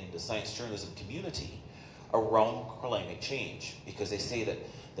actually in the science journalism community around climate change, because they say that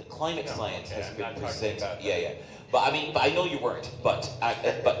the climate science has been presented. But I know you weren't. But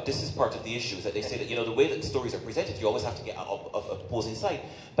this is part of the issue, is that they say that the way that the stories are presented, you always have to get an opposing side.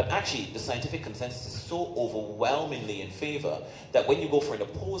 But actually, the scientific consensus is so overwhelmingly in favour that when you go for an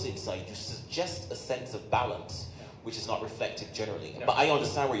opposing side, you suggest a sense of balance, which is not reflected generally. But I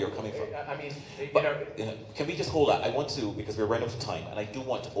understand where you're coming from. Can we just hold that? I want to, because we're running out of time, and I do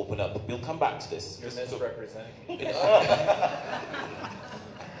want to open up. But we'll come back to this. You're misrepresenting me.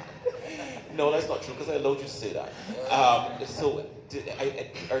 No, that's not true, because I allowed you to say that. Are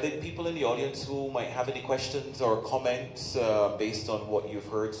there people in the audience who might have any questions or comments based on what you've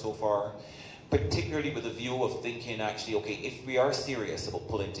heard so far? Particularly with a view of thinking, actually, okay, if we are serious about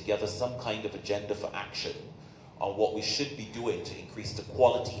pulling together some kind of agenda for action on what we should be doing to increase the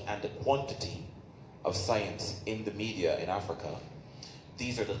quality and the quantity of science in the media in Africa,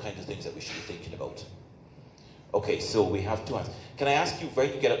 these are the kind of things that we should be thinking about. Okay, so we have two hands. Can I ask you,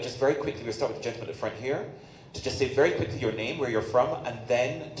 get up just very quickly, we'll start with the gentleman at the front here, to just say very quickly your name, where you're from, and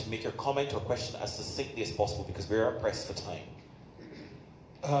then to make your comment or question as succinctly as possible, because we are pressed for time.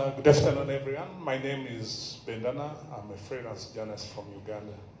 Good afternoon, everyone. My name is Bendana. I'm a freelance journalist from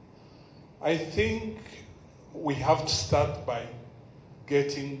Uganda. I think we have to start by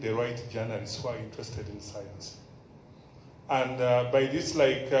getting the right journalists who are interested in science. And by this,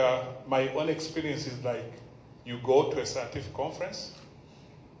 my own experience is you go to a scientific conference,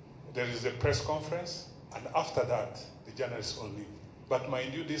 there is a press conference, and after that, the journalists will leave. But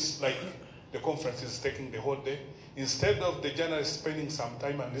mind you, the conference is taking the whole day. Instead of the journalists spending some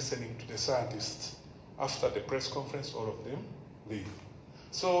time and listening to the scientists, after the press conference, all of them leave.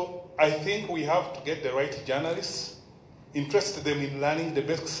 So I think we have to get the right journalists, interest them in learning the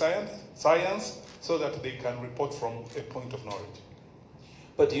best science, so that they can report from a point of knowledge.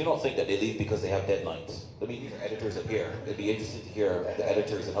 But do you not think that they leave because they have deadlines? I mean, these are editors up here. It'd be interesting to hear the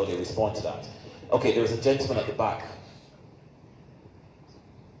editors and how they respond to that. Okay, there's a gentleman at the back.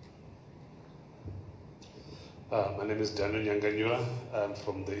 My name is Daniel Nyanganyula. I'm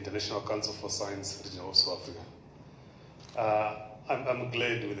from the International Council for Science, Region of South Africa. I'm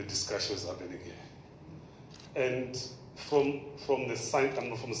glad with the discussions happening here. And from the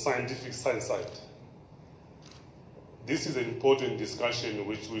scientific science side, this is an important discussion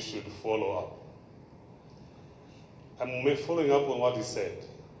which we should follow up. I'm following up on what he said.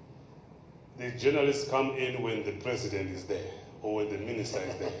 The journalists come in when the president is there or when the minister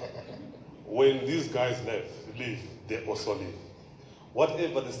is there. When these guys leave, they also leave.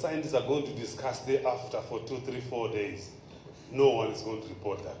 Whatever the scientists are going to discuss thereafter for 2, 3, 4 days, no one is going to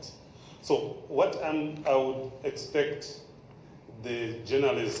report that. So what I would expect the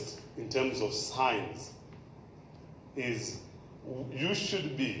journalists in terms of science is you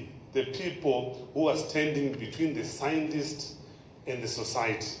should be the people who are standing between the scientists and the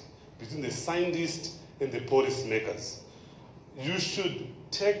society, between the scientists and the policymakers. You should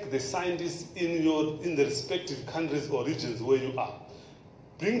take the scientists in the respective countries or regions where you are.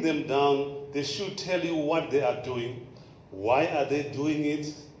 Bring them down. They should tell you what they are doing, why are they doing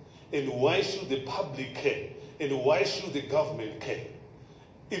it, and why should the public care, and why should the government care.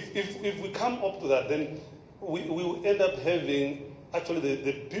 If we come up to that, then we will end up having actually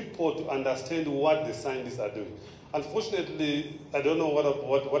the people to understand what the scientists are doing. Unfortunately, I don't know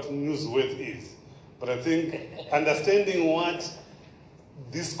what newsworthy is, But I think understanding what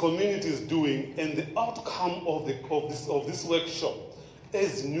this community is doing and the outcome of this workshop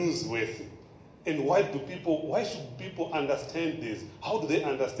is newsworthy. And why should people understand this? How do they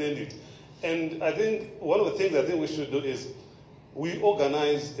understand it? And I think one of the things I think we should do is we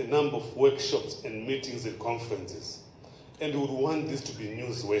organize a number of workshops and meetings and conferences. And we would want this to be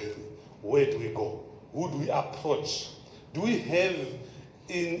newsworthy. Where do we go? Who do we approach? Do we have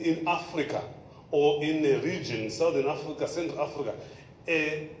in Africa or in a region, Southern Africa, Central Africa,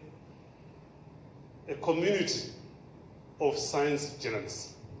 a community of science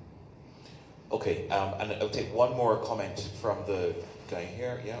journalists? Okay, and I'll take one more comment from the guy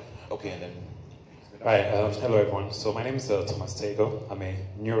here. Yeah. Okay, and then. Right. Hello, everyone. So my name is Thomas Tego. I'm a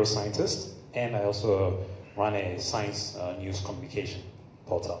neuroscientist, and I also run a science news communication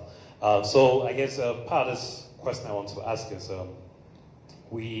portal. So I guess part of this question I want to ask is, part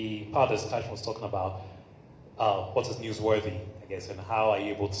of the discussion was talking about what is newsworthy, I guess, and how are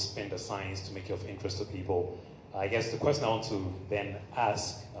you able to spin the science to make it of interest to people. I guess the question I want to then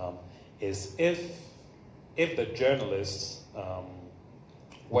ask is if the journalists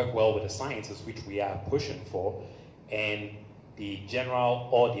work well with the scientists, which we are pushing for, and the general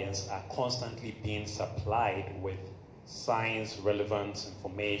audience are constantly being supplied with science-relevant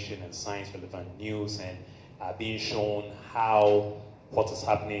information and science-relevant news, and are being shown how what is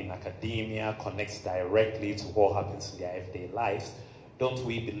happening in academia connects directly to what happens in their everyday lives, don't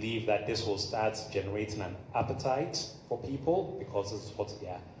we believe that this will start generating an appetite for people because this is what they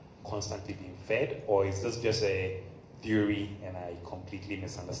are constantly being fed? Or is this just a theory and I completely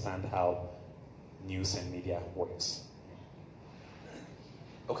misunderstand how news and media works?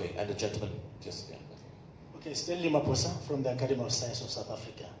 Okay, and the gentleman just, yeah. Okay, Stanley Maposa from the Academy of Science of South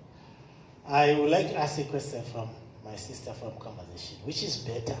Africa. I would like to ask a question from my sister from conversation. Which is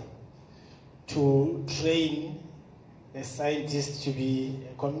better, to train a scientist to be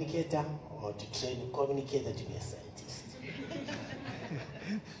a communicator or to train a communicator to be a scientist?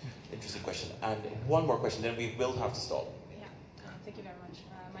 Interesting question. And one more question, then we will have to stop. Yeah, thank you very much.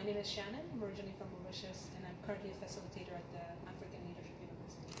 My name is Shannon. I'm originally from Mauritius, and I'm currently a facilitator at the African Leadership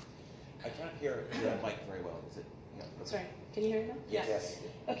University. I can't hear the mic very well. Is it? Yeah. Sorry, can you hear me now? Yes.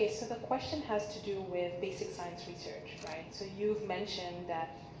 Okay, so the question has to do with basic science research, right? So you've mentioned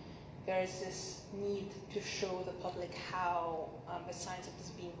that there is this need to show the public how the science that is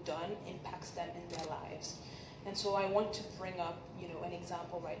being done impacts them in their lives. And so I want to bring up, an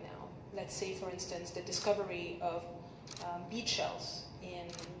example right now. Let's say, for instance, the discovery of beach shells in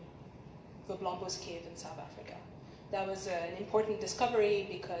the Blombos Cave in South Africa. That was an important discovery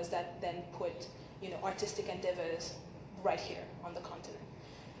because that then put, artistic endeavors right here on the continent.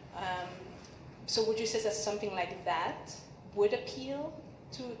 So would you say that something like that would appeal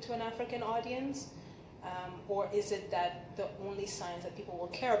to an African audience? Or is it that the only science that people will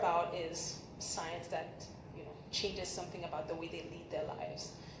care about is science that changes something about the way they lead their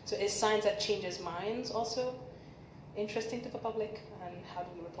lives? So is science that changes minds also interesting to the public? And how do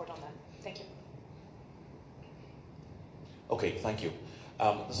we report on that? Thank you. Okay, thank you.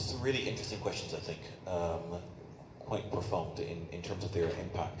 This is some really interesting questions, I think. Quite profound in terms of their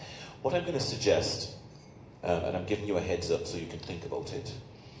impact. What I'm going to suggest, and I'm giving you a heads up so you can think about it,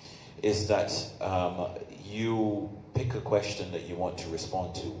 is that you pick a question that you want to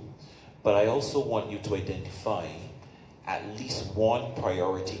respond to, but I also want you to identify at least one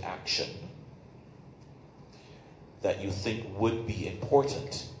priority action that you think would be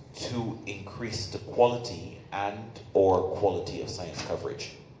important to increase the quality and/or quality of science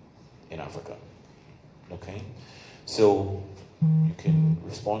coverage in Africa. Okay? So you can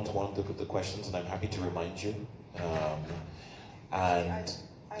respond to one of the questions, and I'm happy to remind you. I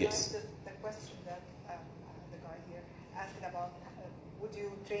yes. like the question that the guy here asked about, would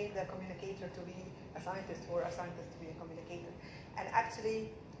you train the communicator to be a scientist or a scientist to be a communicator? And actually,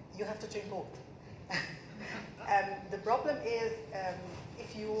 you have to train both. The problem is,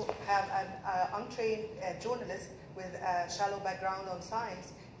 if you have an untrained journalist with a shallow background on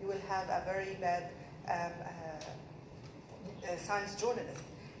science, you will have a very bad science journalist.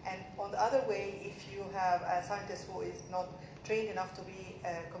 And on the other way, if you have a scientist who is not trained enough to be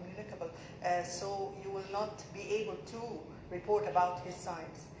communicable, so you will not be able to report about his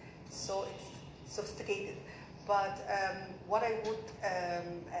science. So it's sophisticated. But what I would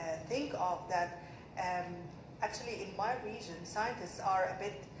think of that, actually in my region, scientists are a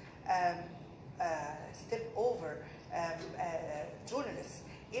bit step over journalists.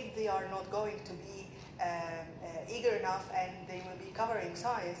 If they are not going to be eager enough and they will be covering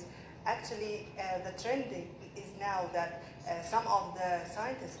science, actually the trending is now that some of the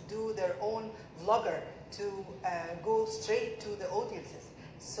scientists do their own vlogger to go straight to the audiences.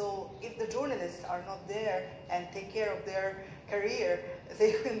 So if the journalists are not there and take care of their career,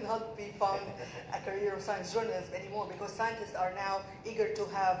 they will not be found a career of science journalists anymore, because scientists are now eager to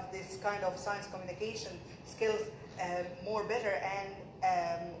have this kind of science communication skills more better, and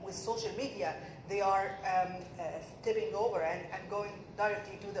with social media they are stepping over and going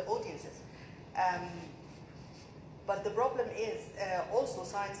directly to the audiences. But the problem is also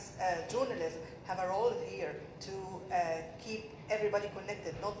science journalists have a role here to keep everybody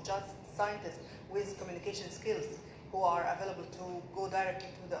connected, not just scientists with communication skills who are available to go directly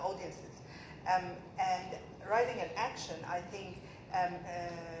to the audiences. And writing an action, I think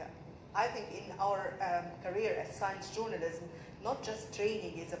in our career as science journalism, not just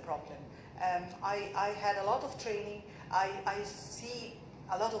training is a problem. I had a lot of training. I see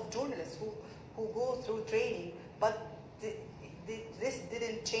a lot of journalists who go through training, but this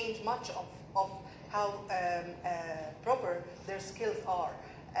didn't change much of how proper their skills are.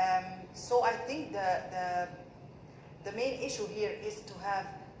 So I think the main issue here is to have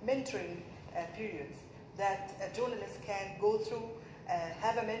mentoring periods that journalists can go through,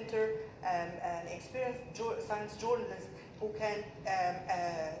 have a mentor, an experienced science journalist who can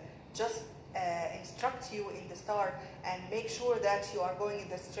just instruct you in the start and make sure that you are going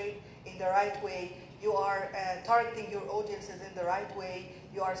in the right way, you are targeting your audiences in the right way,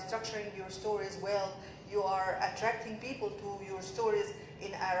 you are structuring your stories well, you are attracting people to your stories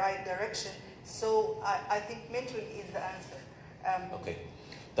in a right direction. So I think mentoring is the answer. Okay,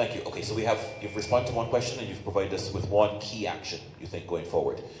 thank you. Okay, so you've responded to one question and you've provided us with one key action you think going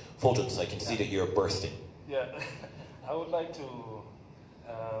forward. Fulgence, I can see that you're bursting. Yeah, I would like to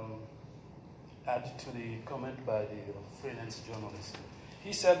add to the comment by the freelance journalist.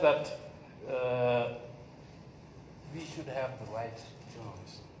 He said that we should have the right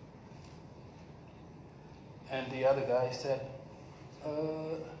journalists. And the other guy said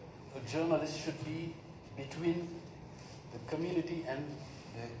a journalist should be between the community and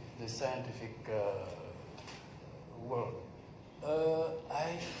the scientific world.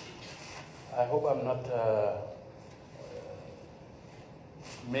 I hope I'm not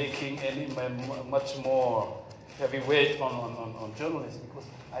making any much more heavy weight on journalists, because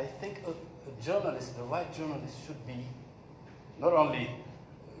I think a journalist, the right journalist, should be not only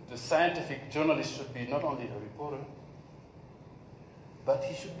the scientific journalist should be not only a reporter, but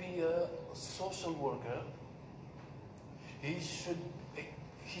he should be a social worker. He should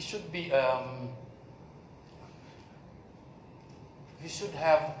be he should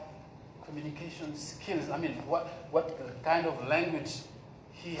have communication skills. I mean, what kind of language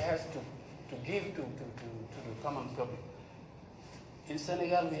he has to give to the common public. In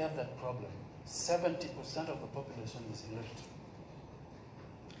Senegal, we have that problem. 70% of the population is illiterate.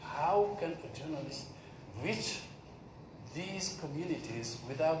 How can a journalist reach these communities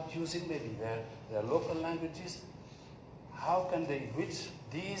without using maybe their local languages? How can they reach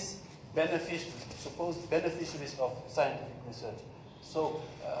these supposed beneficiaries of scientific research? So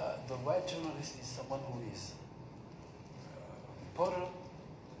the right journalist is someone who is a reporter,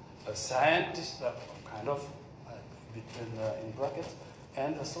 a scientist, kind of between in brackets,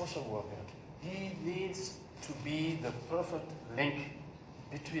 and a social worker. He needs to be the perfect link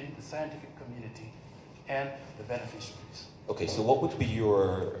between the scientific community and the beneficiaries. Okay, so what would be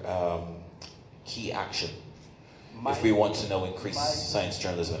your key action if we want to now increase science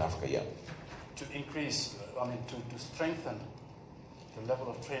journalism in Africa? Yeah. To increase, to strengthen the level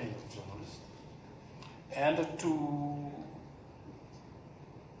of training of journalists, and to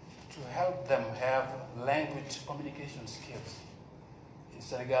help them have language communication skills. In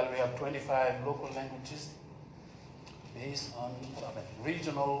Senegal, we have 25 local languages based on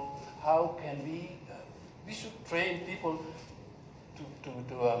regional. How can we should train people to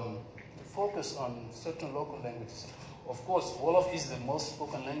focus on certain local languages. Of course, Wolof is the most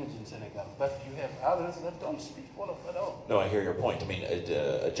spoken language in Senegal, but you have others that don't speak Wolof at all. No, I hear your point. I mean,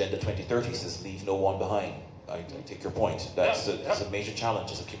 Agenda 2030 says leave no one behind. I take your point. That's a major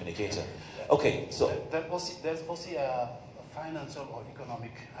challenge as a communicator. Okay, so there's also a financial or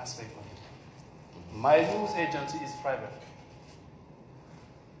economic aspect of it. My news agency is private.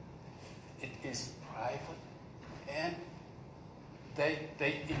 It is private, and they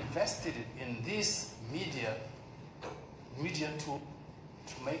invested in this media to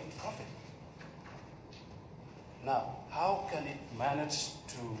make profit. Now, how can it manage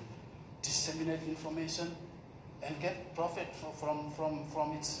to disseminate information and get profit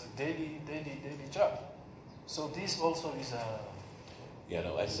from its daily job? So this also You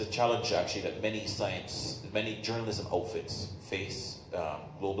know, it's a challenge actually that many journalism outfits face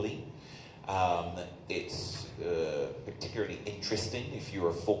globally. It's particularly interesting if you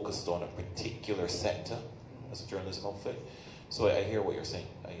are focused on a particular sector as a journalism outfit. So I hear what you're saying.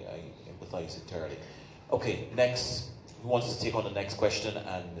 I empathize entirely. Okay, next. Who wants to take on the next question?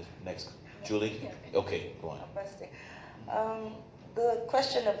 And next, Julie? Okay, go on. The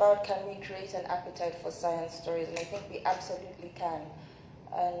question about can we create an appetite for science stories, and I think we absolutely can.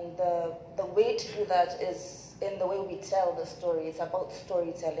 And the way to do that is in the way we tell the story. It's about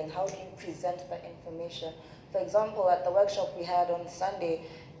storytelling. How do you present the information? For example, at the workshop we had on Sunday,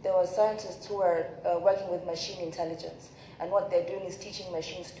 there were scientists who were working with machine intelligence. And what they're doing is teaching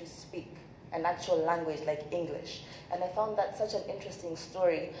machines to speak an actual language like English. And I found that such an interesting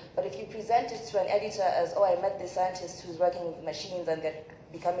story. But if you present it to an editor as, oh, I met this scientist who's working with machines and they're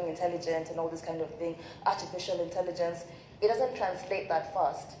becoming intelligent and all this kind of thing, artificial intelligence, it doesn't translate that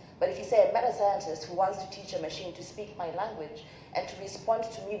fast. But if you say I met a scientist who wants to teach a machine to speak my language and to respond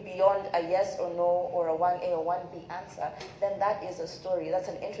to me beyond a yes or no or a 1A or 1B answer, then that is a story. That's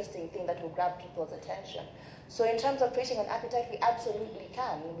an interesting thing that will grab people's attention. So in terms of creating an appetite, we absolutely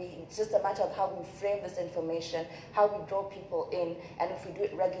can. It's just a matter of how we frame this information, how we draw people in, and if we do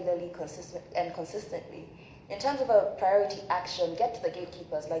it regularly and consistently. In terms of a priority action, get to the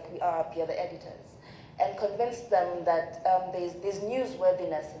gatekeepers like we are up here, the editors, and convince them that there's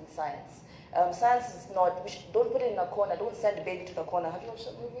newsworthiness in science. Science is not, don't put it in a corner, don't send a baby to the corner. Have you watched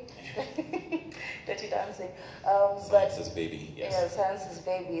that movie? Dirty Dancing. Science is Baby, yes. Yeah, Science is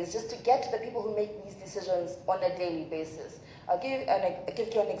Baby. It's just to get to the people who make these decisions on a daily basis. I'll give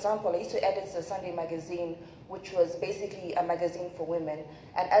you an example. I used to edit a Sunday magazine, which was basically a magazine for women.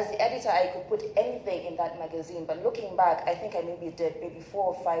 And as the editor, I could put anything in that magazine. But looking back, I think I maybe did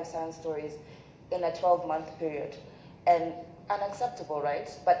 4 or 5 science stories in a 12-month period. And unacceptable, right?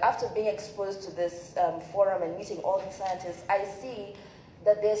 But after being exposed to this forum and meeting all these scientists, I see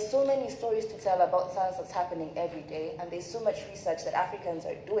that there's so many stories to tell about science that's happening every day, and there's so much research that Africans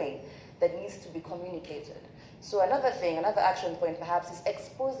are doing that needs to be communicated. So another action point perhaps is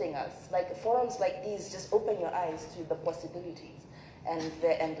exposing us. Like forums like these just open your eyes to the possibilities, and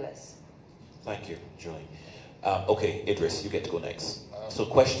they're endless. Thank you, Julie. Okay, Idris, you get to go next. So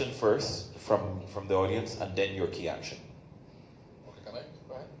question first from the audience, and then your key action. Okay, can I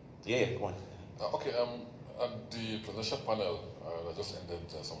go ahead? Yeah, go on. Okay, at the presidential panel that just ended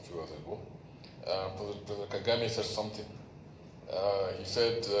some few hours ago, President Kagame said something. He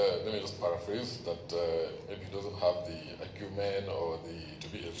said, let me just paraphrase, that maybe he doesn't have the acumen or to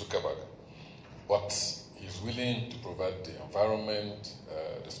be a Zuckerberg, but he's willing to provide the environment,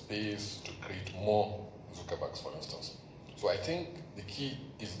 the space to create more Zuckerbergs, for instance. So I think the key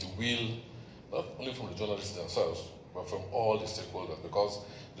is the will, not only from the journalists themselves, but from all the stakeholders, because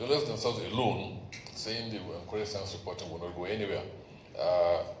journalists themselves alone, saying they will encourage science reporting, will not go anywhere.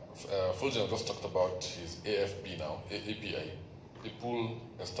 Fulgen just talked about his AFP now, API. People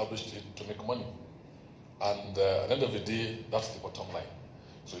established it to make money. And at the end of the day, that's the bottom line.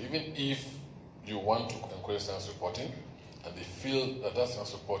 So even if you want to encourage science reporting, and they feel that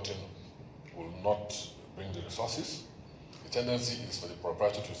science reporting will not bring the resources, the tendency is for the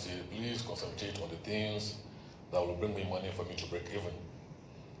proprietor to say, please concentrate on the things that will bring me money for me to break even.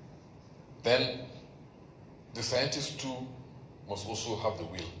 Then the scientists too must also have the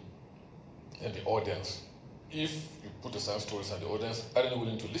will and the audience. If you put the science stories and the audience aren't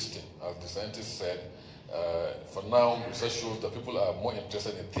willing to listen, as the scientists said, for now research shows that people are more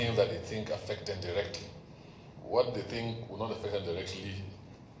interested in things that they think affect them directly. What they think will not affect them directly,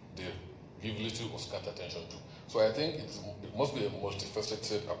 they give little or scant attention to. So I think it must be a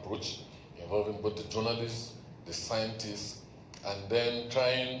multifaceted approach involving both the journalists, the scientists, and then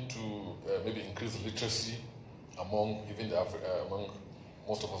trying to maybe increase literacy among among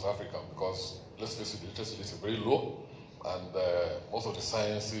most of us Africans, because let's face it, the literacy rate is very low, and most of the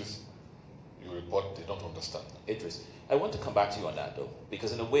sciences you report they don't understand. Idris, I want to come back to you on that though,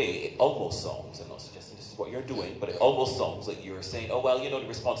 because in a way it almost sounds, I'm not suggesting this is what you're doing, but it almost sounds like you're saying, oh well, the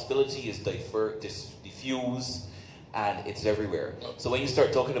responsibility is diffuse and it's everywhere. No. So when you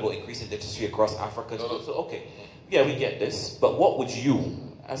start talking about increasing literacy across Africa, so okay, yeah, we get this, but what would you,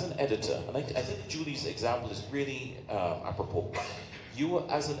 as an editor, and I think Julie's example is really apropos, you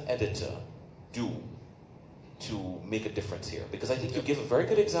as an editor do to make a difference here? Because I think you give a very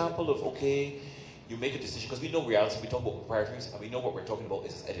good example of, okay, you make a decision, because we know reality, we talk about proprietaries, and we know what we're talking about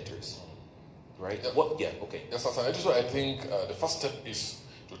is as editors, right? Okay. Yes, as an editor, I think the first step is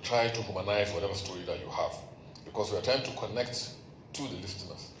to try to humanize whatever story that you have, because we are trying to connect to the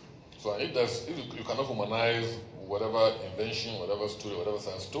listeners. So if you cannot humanize whatever invention, whatever story, whatever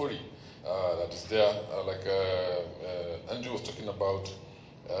science story that is there. Like Andrew was talking about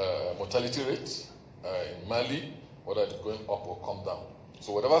mortality rates in Mali, whether it's going up or come down.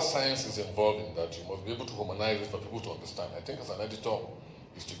 So whatever science is involved in that, you must be able to humanize it for people to understand. I think as an editor,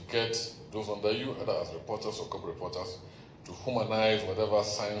 is to get those under you, either as reporters or co-reporters, to humanize whatever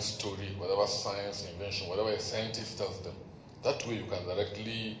science story, whatever science invention, whatever a scientist tells them. That way you can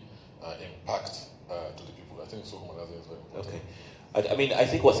directly impact to the people. I think so humanizing is very important. Okay. I mean, I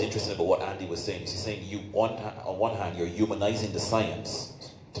think what's interesting about what Andy was saying is he's saying on one hand, you're humanizing the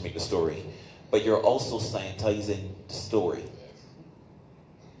science to make the story, but you're also scientizing the story.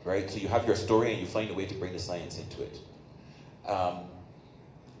 Right? So you have your story and you find a way to bring the science into it.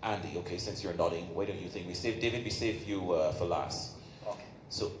 Andy, okay, since you're nodding, why don't you think we save David? We save you for last. Okay.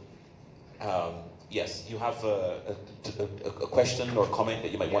 So, yes, you have a question or comment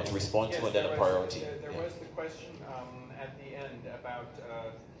that you might want to respond to, and then a priority. There was the question at the end about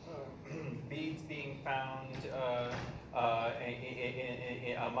beads being found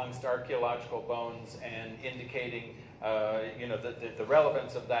amongst archaeological bones and indicating, the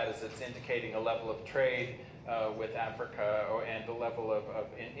relevance of that is it's indicating a level of trade with Africa and a level of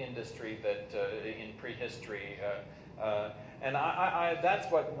industry that in prehistory. And that's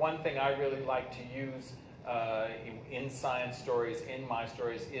one thing I really like to use in science stories, in my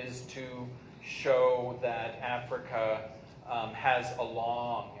stories, is to show that Africa has a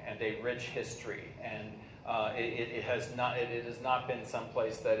long and a rich history, and it has not been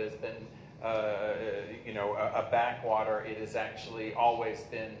someplace that has been a backwater. It has actually always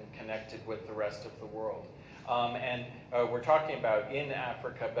been connected with the rest of the world. And we're talking about in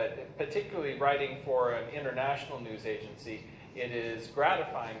Africa, but particularly writing for an international news agency, it is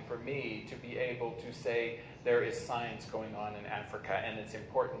gratifying for me to be able to say there is science going on in Africa, and it's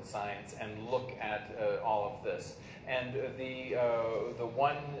important science, and look at all of this. And the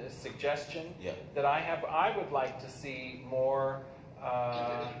one suggestion that I have, I would like to see more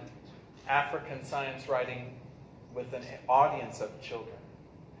African science writing with an audience of children,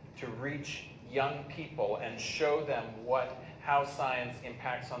 to reach young people and show them how science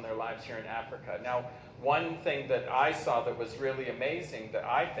impacts on their lives here in Africa. Now, one thing that I saw that was really amazing, that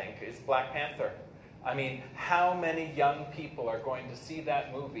I think, is Black Panther. I mean, how many young people are going to see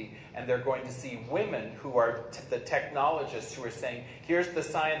that movie, and they're going to see women who are the technologists who are saying, here's the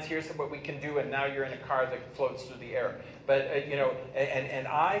science, here's what we can do, and now you're in a car that floats through the air. But, and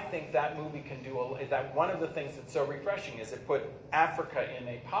I think that movie can do, that one of the things that's so refreshing is it put Africa in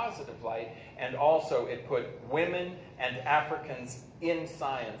a positive light, and also it put women and Africans in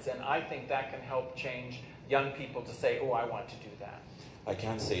science. And I think that can help change young people to say, oh, I want to do that. I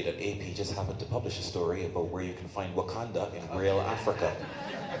can say that AP just happened to publish a story about where you can find Wakanda in real Africa.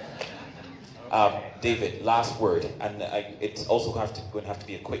 David, last word, and it's also going to have to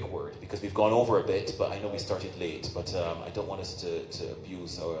be a quick word, because we've gone over a bit, but I know we started late, but I don't want us to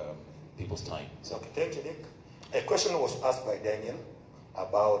abuse people's time. So. Okay, thank you, Nick. A question was asked by Daniel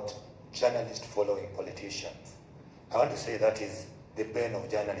about journalists following politicians. I want to say that is the bane of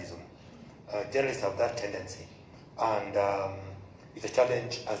journalism. Journalists have that tendency, and it's a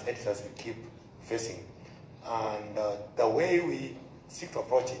challenge as editors we keep facing. And the way we seek to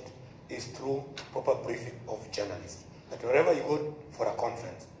approach it is through proper briefing of journalists. That wherever you go for a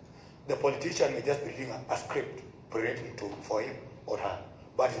conference, the politician may just be reading a script pre-written for him or her,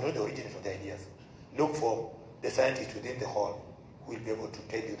 but it's not the originator of the ideas. Look for the scientist within the hall who will be able to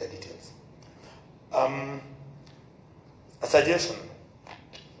tell you the details. A suggestion,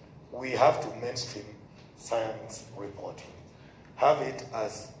 we have to mainstream science reporting. Have it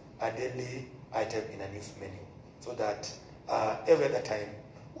as a daily item in a news menu, so that every other time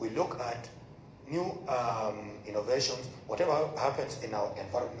we look at new innovations, whatever happens in our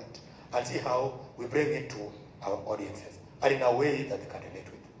environment, and see how we bring it to our audiences, and in a way that they can relate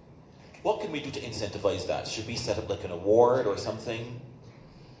with. What can we do to incentivize that? Should we set up like an award or something?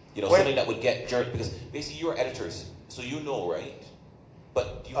 You know, well, something that would get, because basically you're editors, so you know, right?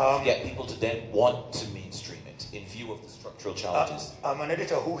 But you have to get people to then want to mainstream it in view of the structural challenges. I'm an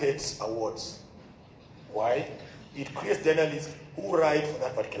editor who hates awards. Why? It creates journalists who write for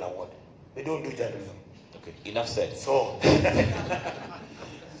that particular award. They don't do journalism. Okay, enough said. So,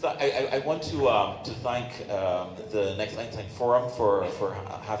 so I want to thank the Next Einstein Forum for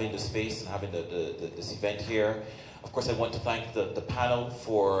having the space and having this event here. Of course, I want to thank the panel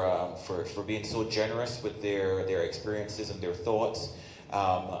for being so generous with their experiences and their thoughts.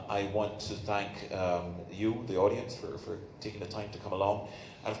 I want to thank you, the audience, for taking the time to come along.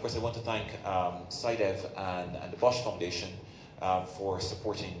 And of course, I want to thank SciDev and the Bosch Foundation for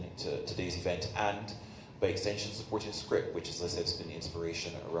supporting today's event. And by extension supporting script, which, as I said, has been the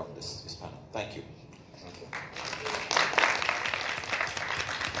inspiration around this panel. Thank you. Thank you.